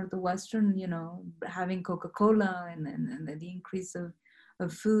is more the Western, you know, having Coca-Cola and the increase of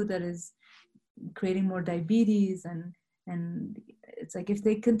food that is creating more diabetes, and it's like if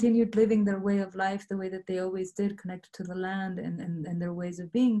they continued living their way of life the way that they always did, connected to the land and their ways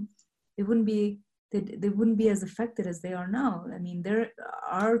of being, they wouldn't be as affected as they are now. I mean, there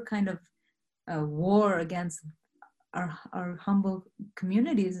are kind of a war against our humble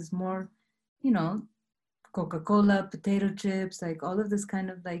communities is more, you know, Coca-Cola, potato chips, like all of this kind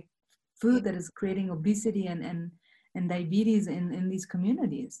of like food that is creating obesity and diabetes in these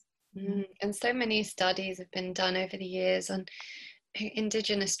communities. And so many studies have been done over the years on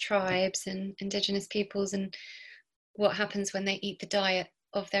indigenous tribes and indigenous peoples, and what happens when they eat the diet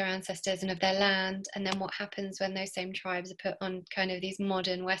of their ancestors and of their land, and then what happens when those same tribes are put on kind of these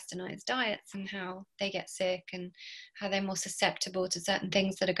modern westernized diets, and how they get sick and how they're more susceptible to certain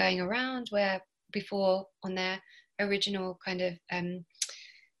things that are going around, where before on their original kind of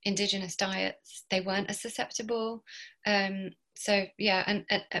indigenous diets they weren't as susceptible. So yeah, and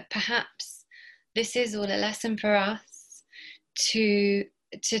perhaps this is all a lesson for us to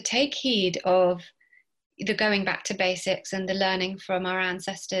take heed of the going back to basics and the learning from our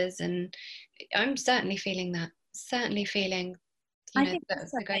ancestors. And I'm certainly feeling that, you know,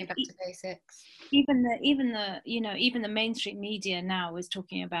 the going back to basics. Even the you know, even the mainstream media now is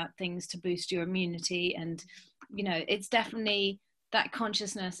talking about things to boost your immunity, and you know, it's definitely that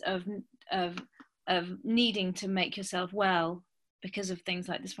consciousness of needing to make yourself well because of things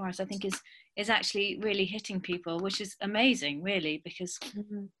like this virus, I think is actually really hitting people, which is amazing, really, because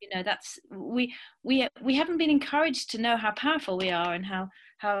you know, that's we haven't been encouraged to know how powerful we are and how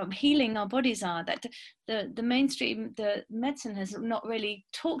healing our bodies are. That the mainstream, the medicine has not really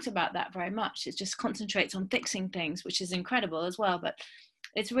talked about that very much. It just concentrates on fixing things, which is incredible as well. But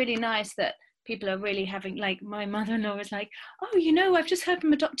it's really nice that people are really having, like my mother-in-law was like, oh, you know, I've just heard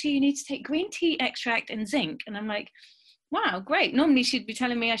from a doctor you need to take green tea extract and zinc. And I'm like, wow, great. Normally she'd be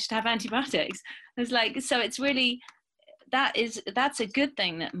telling me I should have antibiotics. I was like, so it's really, that's a good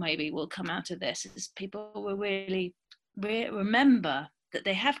thing that maybe will come out of this, is people will really remember that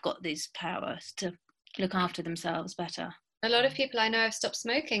they have got these powers to look after themselves better. A lot of people I know have stopped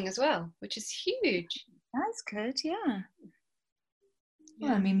smoking as well, which is huge. That's good, yeah.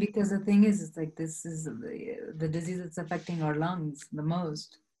 Well, I mean, because the thing is, it's like this is the disease that's affecting our lungs the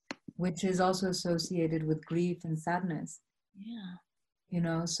most, which is also associated with grief and sadness. Yeah. You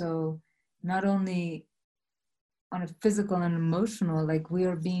know, so not only on a physical and emotional, like we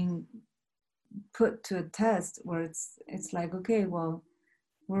are being put to a test where it's like, okay, well,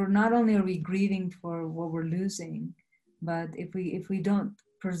 we're not only are we grieving for what we're losing, but if we don't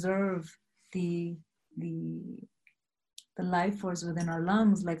preserve the the the life force within our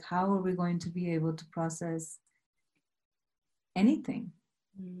lungs, like how are we going to be able to process anything?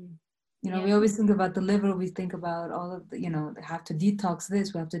 You know, we always think about the liver, we think about all of the, you know, they have to detox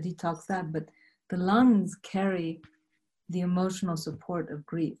this, we have to detox that, but the lungs carry the emotional support of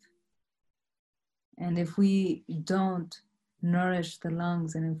grief. And if we don't nourish the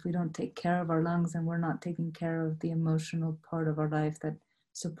lungs, and if we don't take care of our lungs, and we're not taking care of the emotional part of our life that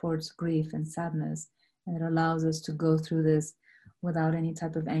supports grief and sadness, and it allows us to go through this without any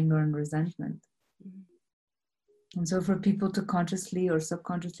type of anger and resentment. And so for people to consciously or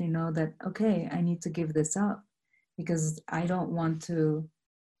subconsciously know that, okay, I need to give this up because I don't want to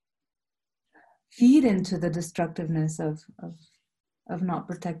feed into the destructiveness of not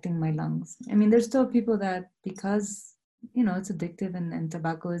protecting my lungs. I mean, there's still people that, because, you know, it's addictive and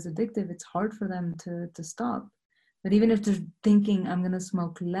tobacco is addictive, it's hard for them to stop. But even if they're thinking, I'm going to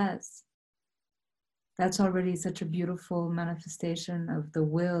smoke less, that's already such a beautiful manifestation of the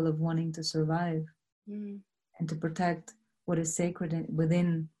will of wanting to survive. And to protect what is sacred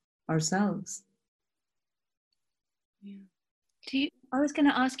within ourselves. I was going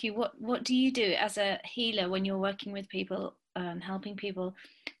to ask you, what do you do as a healer when you're working with people, helping people?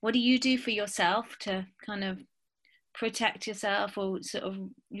 What do you do for yourself to kind of protect yourself, or sort of,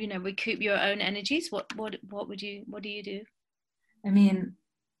 you know, recoup your own energies? What do you do? I mean,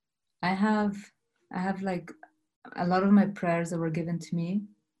 I have like a lot of my prayers that were given to me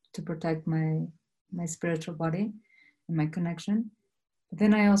to protect my spiritual body and my connection. But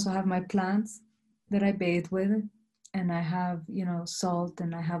then I also have my plants that I bathe with, and I have, you know, salt,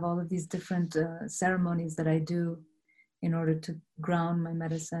 and I have all of these different ceremonies that I do in order to ground my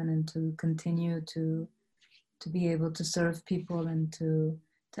medicine and to continue to be able to serve people and to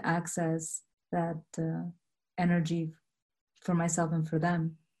access that energy for myself and for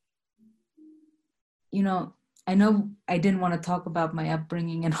them. You know I didn't want to talk about my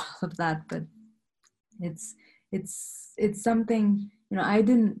upbringing and all of that, but it's something, you know, I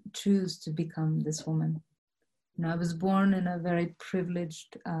didn't choose to become this woman. You know, I was born in a very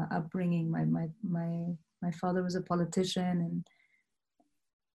privileged upbringing. My father was a politician, and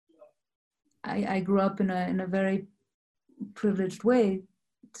I grew up in a very privileged way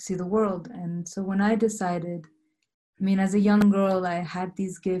to see the world. And so when I decided, I mean, as a young girl, I had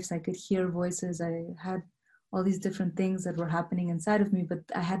these gifts. I could hear voices. I had all these different things that were happening inside of me, but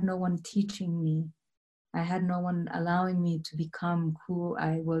I had no one teaching me. I had no one allowing me to become who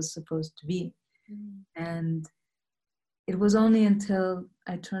I was supposed to be. And it was only until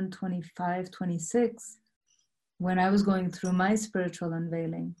I turned 25, 26, when I was going through my spiritual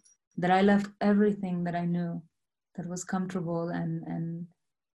unveiling, that I left everything that I knew that was comfortable and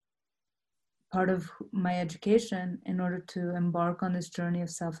part of my education in order to embark on this journey of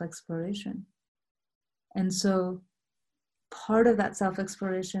self-exploration. And so part of that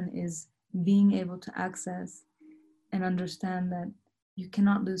self-exploration is being able to access and understand that you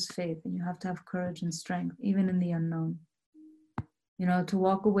cannot lose faith, and you have to have courage and strength, even in the unknown. You know, to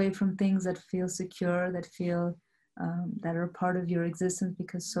walk away from things that feel secure, that feel that are part of your existence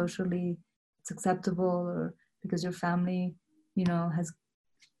because socially it's acceptable, or because your family, you know, has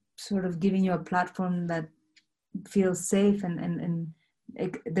sort of given you a platform that feels safe, and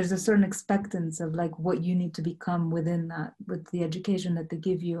there's a certain expectance of like what you need to become within that, with the education that they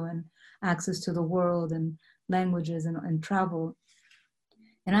give you and access to the world and languages and travel.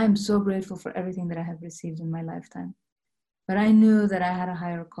 And I'm so grateful for everything that I have received in my lifetime. But I knew that I had a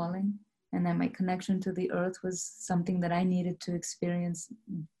higher calling, and that my connection to the earth was something that I needed to experience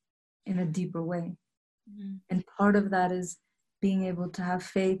in a deeper way. And part of that is being able to have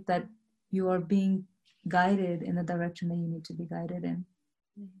faith that you are being guided in the direction that you need to be guided in.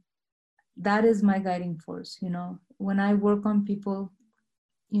 That is my guiding force. You know, when I work on people,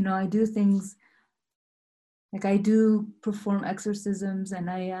 you know, I do things like I do perform exorcisms, and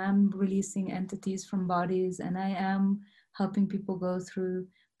I am releasing entities from bodies, and I am helping people go through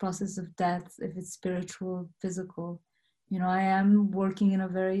process of death, if it's spiritual, physical. You know, I am working in a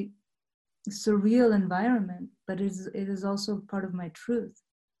very surreal environment, but it is also part of my truth.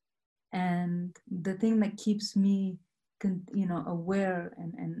 And the thing that keeps me, you know, aware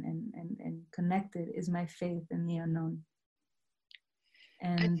and connected is my faith in the unknown.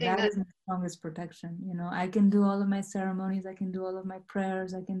 And that is my strongest protection. You know, I can do all of my ceremonies, I can do all of my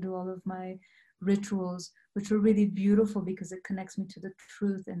prayers, I can do all of my rituals, which are really beautiful because it connects me to the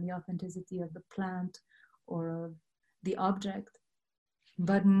truth and the authenticity of the plant or of the object.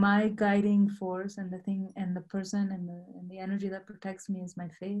 but my guiding force and the thing and the person and the energy that protects me is my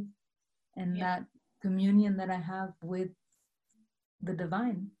faith and that communion that I have with the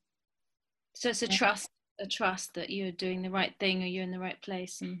divine. So it's a trust that you're doing the right thing or you're in the right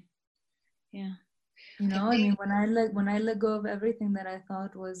place. And yeah. You know, I mean, when I let go of everything that I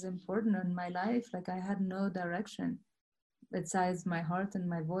thought was important in my life, like I had no direction besides my heart and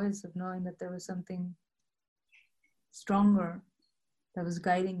my voice of knowing that there was something stronger that was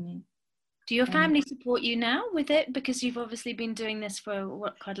guiding me. Do your family support you now with it? Because you've obviously been doing this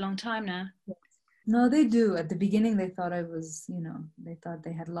for quite a long time now. No, they do. At the beginning, they thought I was, you know, they thought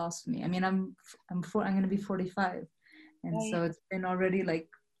they had lost me. I mean, I'm going to be 45, and so it's been already like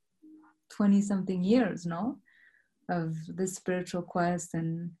 20 something years, no, of this spiritual quest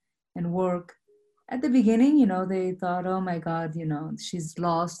and work. At the beginning, you know, they thought, oh my God, you know, she's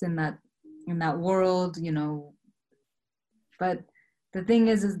lost in that world, you know. But the thing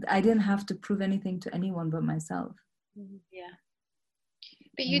is I didn't have to prove anything to anyone but myself. Yeah.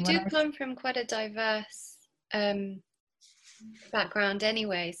 But you do come from quite a diverse background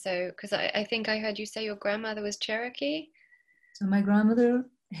anyway. So, because I think I heard you say your grandmother was Cherokee. So my grandmother,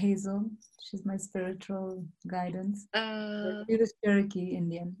 Hazel, she's my spiritual guidance. She was Cherokee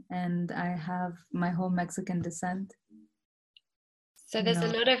Indian, and I have my whole Mexican descent. So there's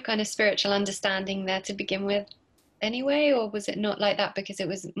a lot of kind of spiritual understanding there to begin with anyway, or was it not like that because it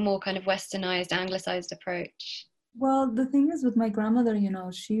was more kind of westernized, anglicized approach? Well, the thing is with my grandmother, you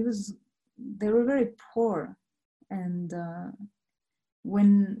know, they were very poor. And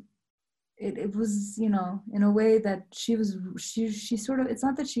when it was, you know, in a way that she sort of, it's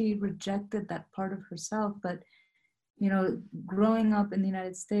not that she rejected that part of herself, but, you know, growing up in the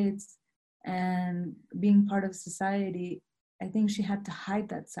United States and being part of society, I think she had to hide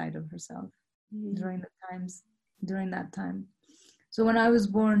that side of herself during that time. So when I was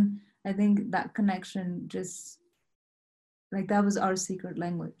born, I think that connection just, like, that was our secret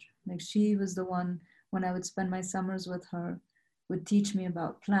language. Like, she was the one, when I would spend my summers with her, would teach me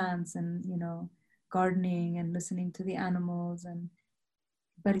about plants and, you know, gardening and listening to the animals,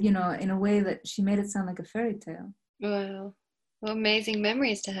 but, you know, in a way that she made it sound like a fairy tale. Wow. What amazing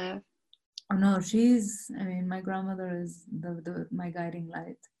memories to have. Oh no, my grandmother is my guiding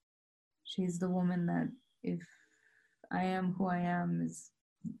light. She's the woman that, if I am who I am, is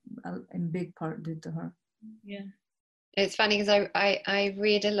in big part due to her. Yeah. It's funny because I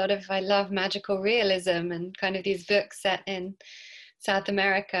read a lot of, I love magical realism and kind of these books set in South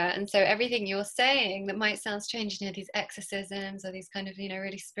America. And so everything you're saying that might sound strange, you know, these exorcisms or these kind of, you know,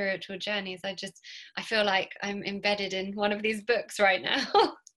 really spiritual journeys, I feel like I'm embedded in one of these books right now.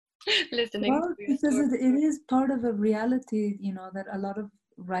 Listening. Well, because it is part of a reality, you know, that a lot of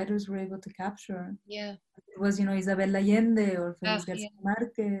writers were able to capture. Yeah. It was, you know, Isabel Allende or Félix García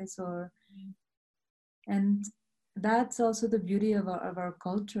Márquez and that's also the beauty of our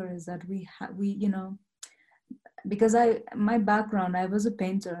culture, is that we you know, because my background, I was a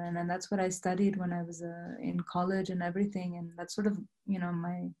painter, and that's what I studied when I was in college and everything, and that's sort of, you know,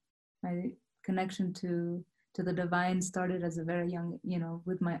 my connection to the divine started as a very young, you know,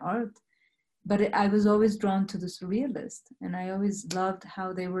 with my art. But I was always drawn to the surrealist, and I always loved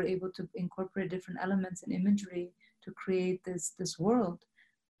how they were able to incorporate different elements and imagery to create this world.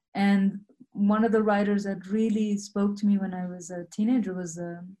 And one of the writers that really spoke to me when I was a teenager was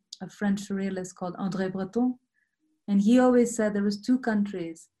a French surrealist called André Breton. And he always said there was 2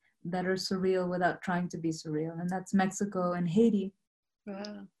 countries that are surreal without trying to be surreal, and that's Mexico and Haiti.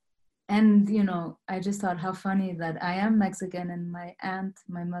 Wow. And, you know, I just thought how funny that I am Mexican, and my aunt,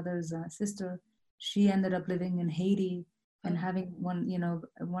 my mother's sister, she ended up living in Haiti and having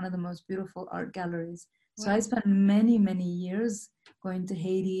one of the most beautiful art galleries. So I spent many, many years going to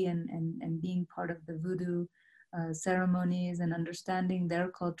Haiti and being part of the voodoo ceremonies and understanding their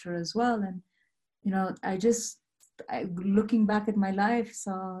culture as well. And, you know, looking back at my life,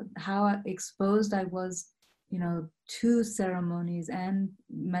 saw how exposed I was, you know, to ceremonies and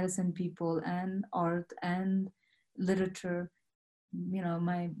medicine people and art and literature. You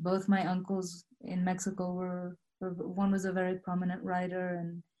know, both my uncles in Mexico were, one was a very prominent writer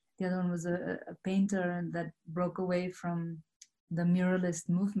and the other one was a painter, and that broke away from the muralist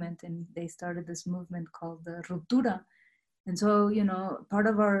movement, and they started this movement called the Ruptura. And so, you know, part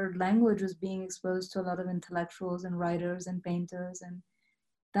of our language was being exposed to a lot of intellectuals and writers and painters, and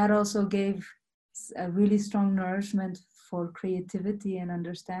that also gave a really strong nourishment for creativity and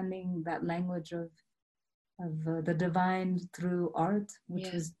understanding that language of the divine through art,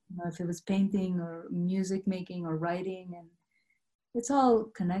 which was, you know, if it was painting or music making or writing, and it's all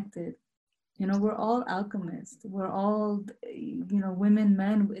connected. You know, we're all alchemists. We're all, women,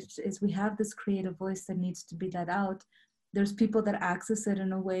 men, which is we have this creative voice that needs to be let out. There's people that access it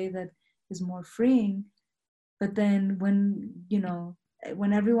in a way that is more freeing. But then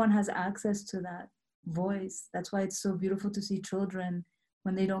when everyone has access to that voice, that's why it's so beautiful to see children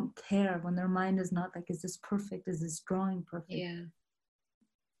when they don't care, when their mind is not like, is this perfect? Is this drawing perfect? Yeah.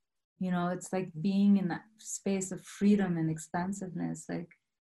 It's like being in that space of freedom and expansiveness. Like,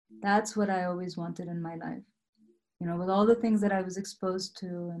 that's what I always wanted in my life. With all the things that I was exposed to,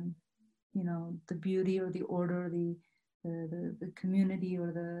 and, the beauty or the order, the community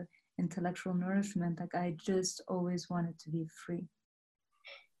or the intellectual nourishment, like I just always wanted to be free.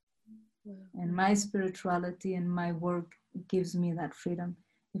 And my spirituality and my work gives me that freedom.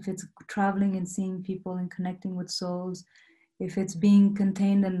 If it's traveling and seeing people and connecting with souls, if it's being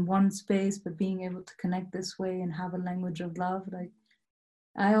contained in one space but being able to connect this way and have a language of love, like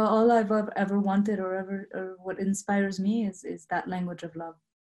all I've ever wanted or what inspires me is that language of love.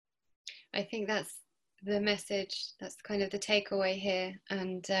 I think that's the message, that's kind of the takeaway here.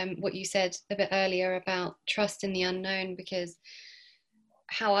 And what you said a bit earlier about trust in the unknown, because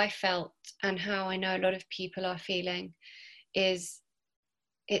how I felt and how I know a lot of people are feeling is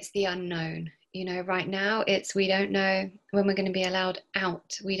it's the unknown. Right now we don't know when we're going to be allowed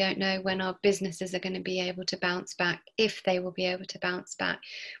out. We don't know when our businesses are going to be able to bounce back, if they will be able to bounce back.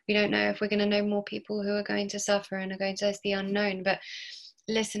 We don't know if we're going to know more people who are going to suffer and are going to, it's the unknown. But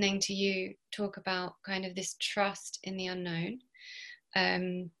listening to you talk about kind of this trust in the unknown,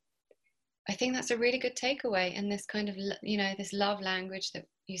 I think that's a really good takeaway, and this kind of, this love language that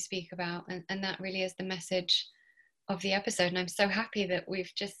you speak about, and that really is the message of the episode. And I'm so happy that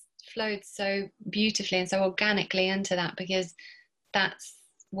we've just flowed so beautifully and so organically into that, because that's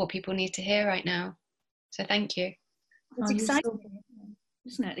what people need to hear right now. So thank you. It's exciting,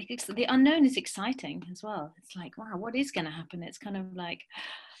 isn't it? The unknown is exciting as well. It's like, wow, what is going to happen? It's kind of like,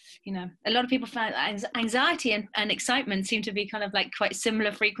 a lot of people find anxiety and excitement seem to be kind of like quite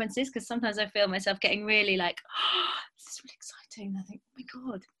similar frequencies, because sometimes I feel myself getting really like, oh, this is really exciting. I think, oh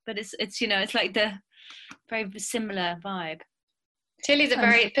my God. But it's it's like the very similar vibe. Tilly's a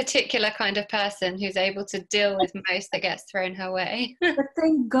very particular kind of person who's able to deal with most that gets thrown her way. But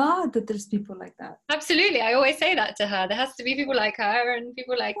thank God that there's people like that. Absolutely. I always say that to her. There has to be people like her and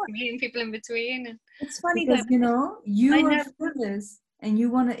people like me and people in between. And it's funny because, you are fearless, and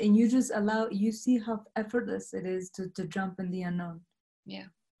you just you see how effortless it is to jump in the unknown. Yeah.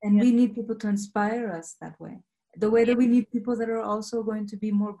 And we need people to inspire us that way. The way that we need people that are also going to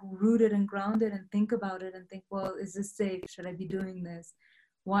be more rooted and grounded and think about it and think, well, is this safe? Should I be doing this?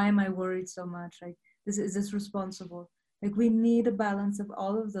 Why am I worried so much? Like, is this responsible? Like, we need a balance of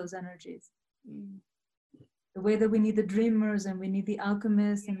all of those energies. The way that we need the dreamers, and we need the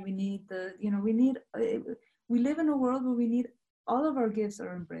alchemists, and we need we live in a world where we need all of our gifts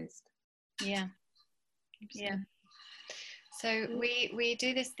are embraced. Yeah. Yeah. So we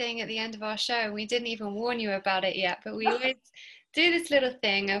do this thing at the end of our show. We didn't even warn you about it yet, but we always do this little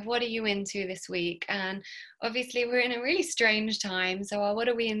thing of what are you into this week? And obviously we're in a really strange time, so our what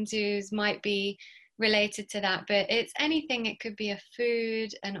are we into's might be related to that, but it's anything. It could be a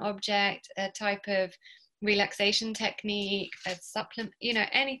food, an object, a type of relaxation technique, a supplement,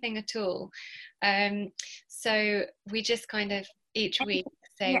 anything at all. So we just kind of each week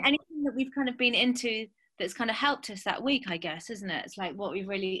say anything that we've kind of been into that's kind of helped us that week, I guess, isn't it? It's like what we've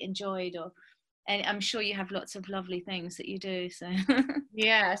really enjoyed, and I'm sure you have lots of lovely things that you do. So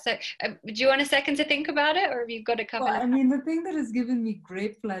yeah. So do you want a second to think about it, or have you got a couple? Well, I mean, the thing that has given me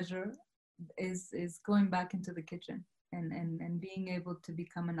great pleasure is going back into the kitchen and being able to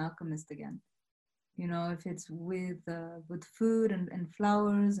become an alchemist again. If it's with food and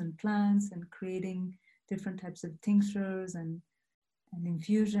flowers and plants, and creating different types of tinctures and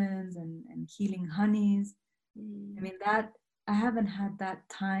infusions and healing honeys. I mean, that I haven't had that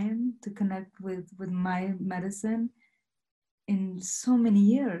time to connect with my medicine in so many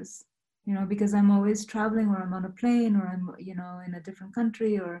years, because I'm always traveling, or I'm on a plane, or I'm, in a different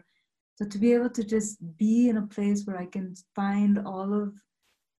country, or so to be able to just be in a place where I can find all of,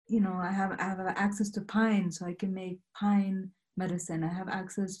 I have access to pine, so I can make pine medicine. I have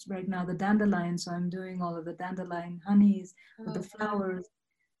access right now the dandelion, so I'm doing all of the dandelion honeys with the flowers,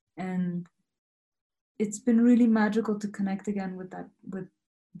 and it's been really magical to connect again with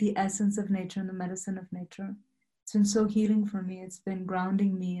the essence of nature and the medicine of nature. It's been so healing for me. It's been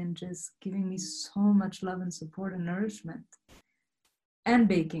grounding me and just giving me so much love and support and nourishment. And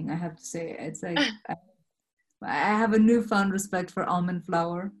baking, I have to say, it's like I have a newfound respect for almond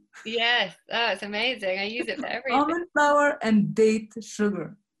flour. Yes, it's amazing. I use it for everything. Almond flour and date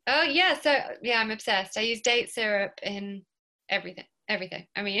sugar. Oh yeah, so yeah, I'm obsessed. I use date syrup in everything. Everything.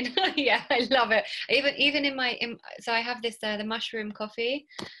 I mean, yeah, I love it. Even so I have this the mushroom coffee,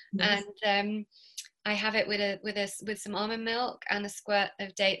 Yes. and I have it with some almond milk and a squirt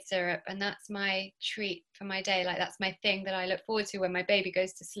of date syrup, and that's my treat for my day. Like that's my thing that I look forward to when my baby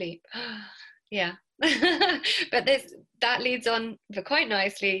goes to sleep. Yeah. But that leads on quite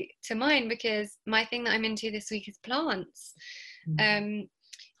nicely to mine, because my thing that I'm into this week is plants. Mm.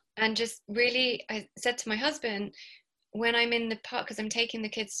 And just really, I said to my husband, when I'm in the park, because I'm taking the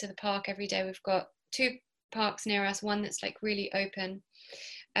kids to the park every day, we've got 2 parks near us, one that's like really open,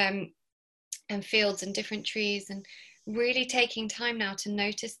 and fields and different trees, and really taking time now to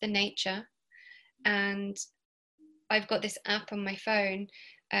notice the nature. And I've got this app on my phone.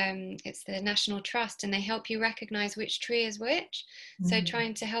 It's the National Trust, and they help you recognize which tree is which. So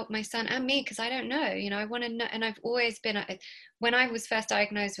trying to help my son and me, because I don't know, I want to know. And I've always been, when I was first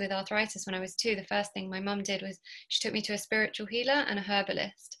diagnosed with arthritis when I was 2, the first thing my mum did was she took me to a spiritual healer and a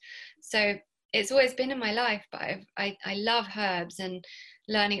herbalist. So it's always been in my life, but I love herbs and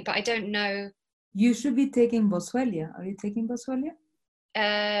learning, but I don't know. You should be taking Boswellia. Are you taking Boswellia?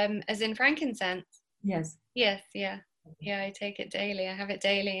 As in frankincense? Yes. Yes, yeah. Yeah, I take it daily. I have it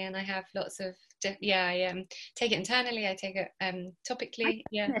daily, and I have lots of, I take it internally, I take it topically.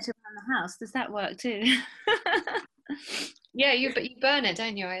 Yeah. It around the house. Does that work too? Yeah, but you burn it,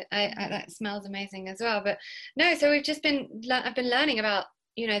 don't you? I that smells amazing as well. But no, so I've been learning about,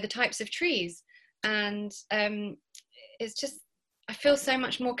 the types of trees, and it's just, I feel so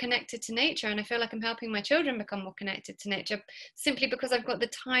much more connected to nature, and I feel like I'm helping my children become more connected to nature simply because I've got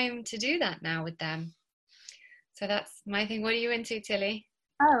the time to do that now with them. So that's my thing. What are you into, Tilly?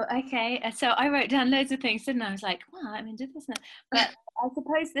 Oh, okay. So I wrote down loads of things, didn't I? I was like, wow, I'm into this now. But I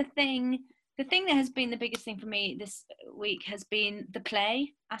suppose the thing that has been the biggest thing for me this week has been the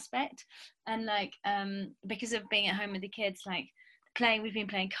play aspect. And like, because of being at home with the kids, like we've been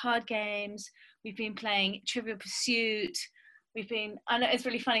playing card games, we've been playing Trivial Pursuit, I know it's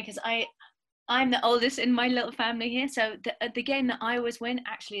really funny because I'm the oldest in my little family here, so the game that I always win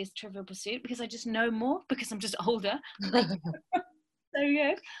actually is Trivial Pursuit, because I just know more because I'm just older. So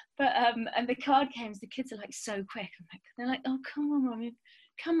good. But and the card games, the kids are like so quick. They're like, oh come on, Mommy,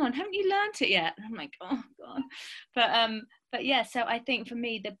 come on, haven't you learnt it yet? And I'm like, oh god. But yeah, so I think for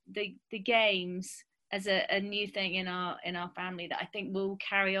me the games as a new thing in our family that I think we'll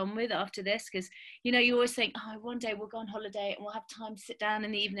carry on with after this, because you always think, oh, one day we'll go on holiday and we'll have time to sit down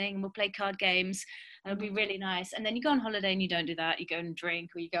in the evening and we'll play card games and it'll be really nice. And then you go on holiday and you don't do that. You go and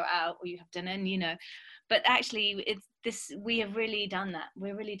drink, or you go out, or you have dinner, and but actually we have really done that.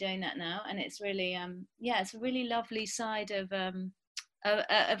 We're really doing that now, and it's really it's a really lovely side of a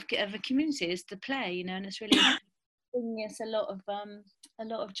community, is to play, and it's really bringing us a lot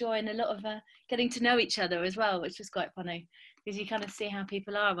of joy and a lot of getting to know each other as well, which was quite funny, because you kind of see how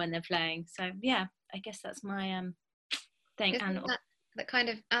people are when they're playing. So yeah, I guess that's my thing. Isn't And that kind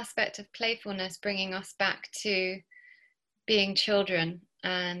of aspect of playfulness bringing us back to being children?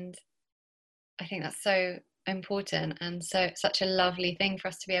 And I think that's so important, and such a lovely thing for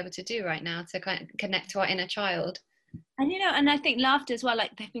us to be able to do right now, to kind of connect to our inner child. And I think laughter as well.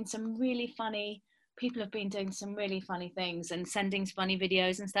 Like, there've been some really funny people have been doing some really funny things and sending funny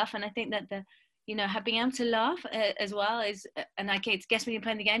videos and stuff. And I think that have being able to laugh as well is, and I guess when you're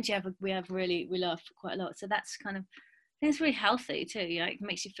playing the games, we laugh quite a lot. So that's kind of, I think it's really healthy too. It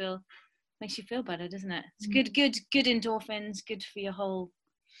makes you feel better, doesn't it? It's good endorphins, good for your whole.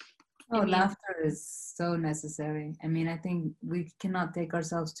 Laughter is so necessary. I mean, I think we cannot take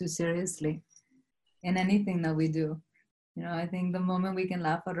ourselves too seriously in anything that we do. I think the moment we can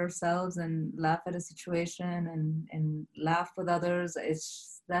laugh at ourselves and laugh at a situation and laugh with others,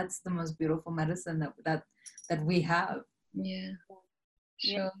 that's the most beautiful medicine that we have. Yeah,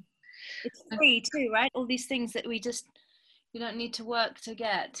 sure. Yeah. It's free too, right? All these things that you don't need to work to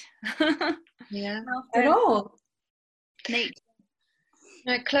get. Yeah, at all. Nature.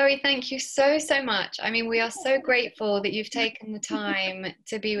 No, Chloe, thank you so much. I mean, we are so grateful that you've taken the time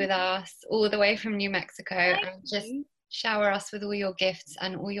to be with us all the way from New Mexico and just shower us with all your gifts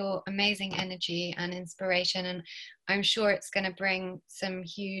and all your amazing energy and inspiration. And I'm sure it's going to bring some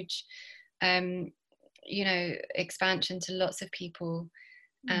huge, expansion to lots of people.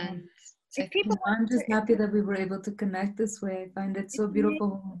 And so I'm just happy that we were able to connect this way. I find it so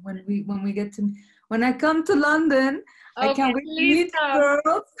beautiful when I come to London. I can't wait to meet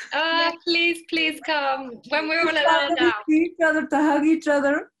girls. Please come when we're all allowed out. To see each other, to hug each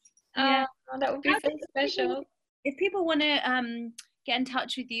other. Yeah, that would be so special. If people want to get in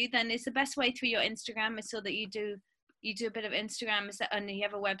touch with you, then it's the best way through your Instagram. I saw that you do you do a bit of Instagram, is that, and you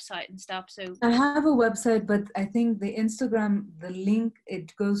have a website and stuff. So I have a website, but I think the Instagram, the link,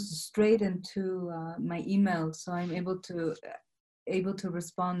 it goes straight into my email, so I'm able to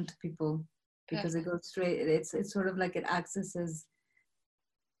respond to people because it goes straight. It's sort of like it accesses.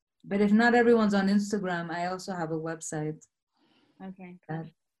 But if not everyone's on Instagram, I also have a website. Okay.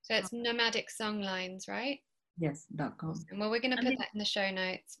 So it's Nomadic Songlines, right? Yes, .com. Well, we're going to put that in the show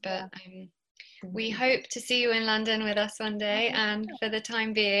notes, but we hope to see you in London with us one day. And for the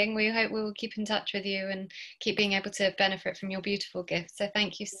time being, we hope we will keep in touch with you and keep being able to benefit from your beautiful gifts. So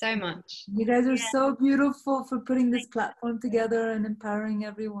thank you so much. You guys are so beautiful for putting this platform together and empowering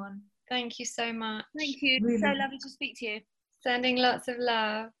everyone. Thank you so much. Thank you. Really. So lovely to speak to you. Sending lots of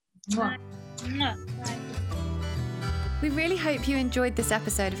love. Mwah. Bye. We really hope you enjoyed this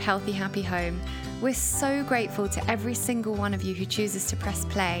episode of Healthy Happy Home. We're so grateful to every single one of you who chooses to press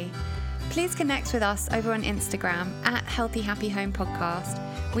play. Please connect with us over on Instagram at Healthy Happy Home Podcast.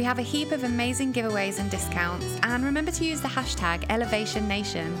 We have a heap of amazing giveaways and discounts, and remember to use the hashtag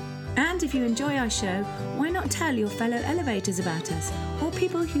ElevationNation. And if you enjoy our show, why not tell your fellow elevators about us, or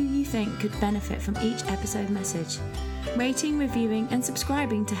people who you think could benefit from each episode message? Rating, reviewing and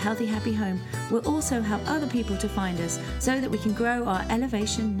subscribing to Healthy Happy Home will also help other people to find us so that we can grow our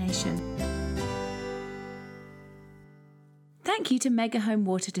Elevation Nation. Thank you to Mega Home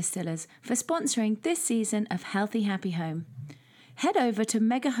Water Distillers for sponsoring this season of Healthy Happy Home. Head over to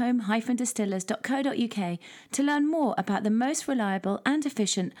megahome-distillers.co.uk to learn more about the most reliable and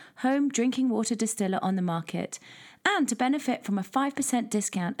efficient home drinking water distiller on the market, and to benefit from a 5%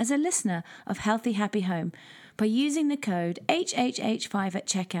 discount as a listener of Healthy Happy Home by using the code HHH5 at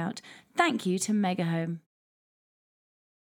checkout. Thank you to Mega Home.